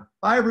next time.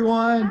 Bye,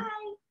 everyone. Bye.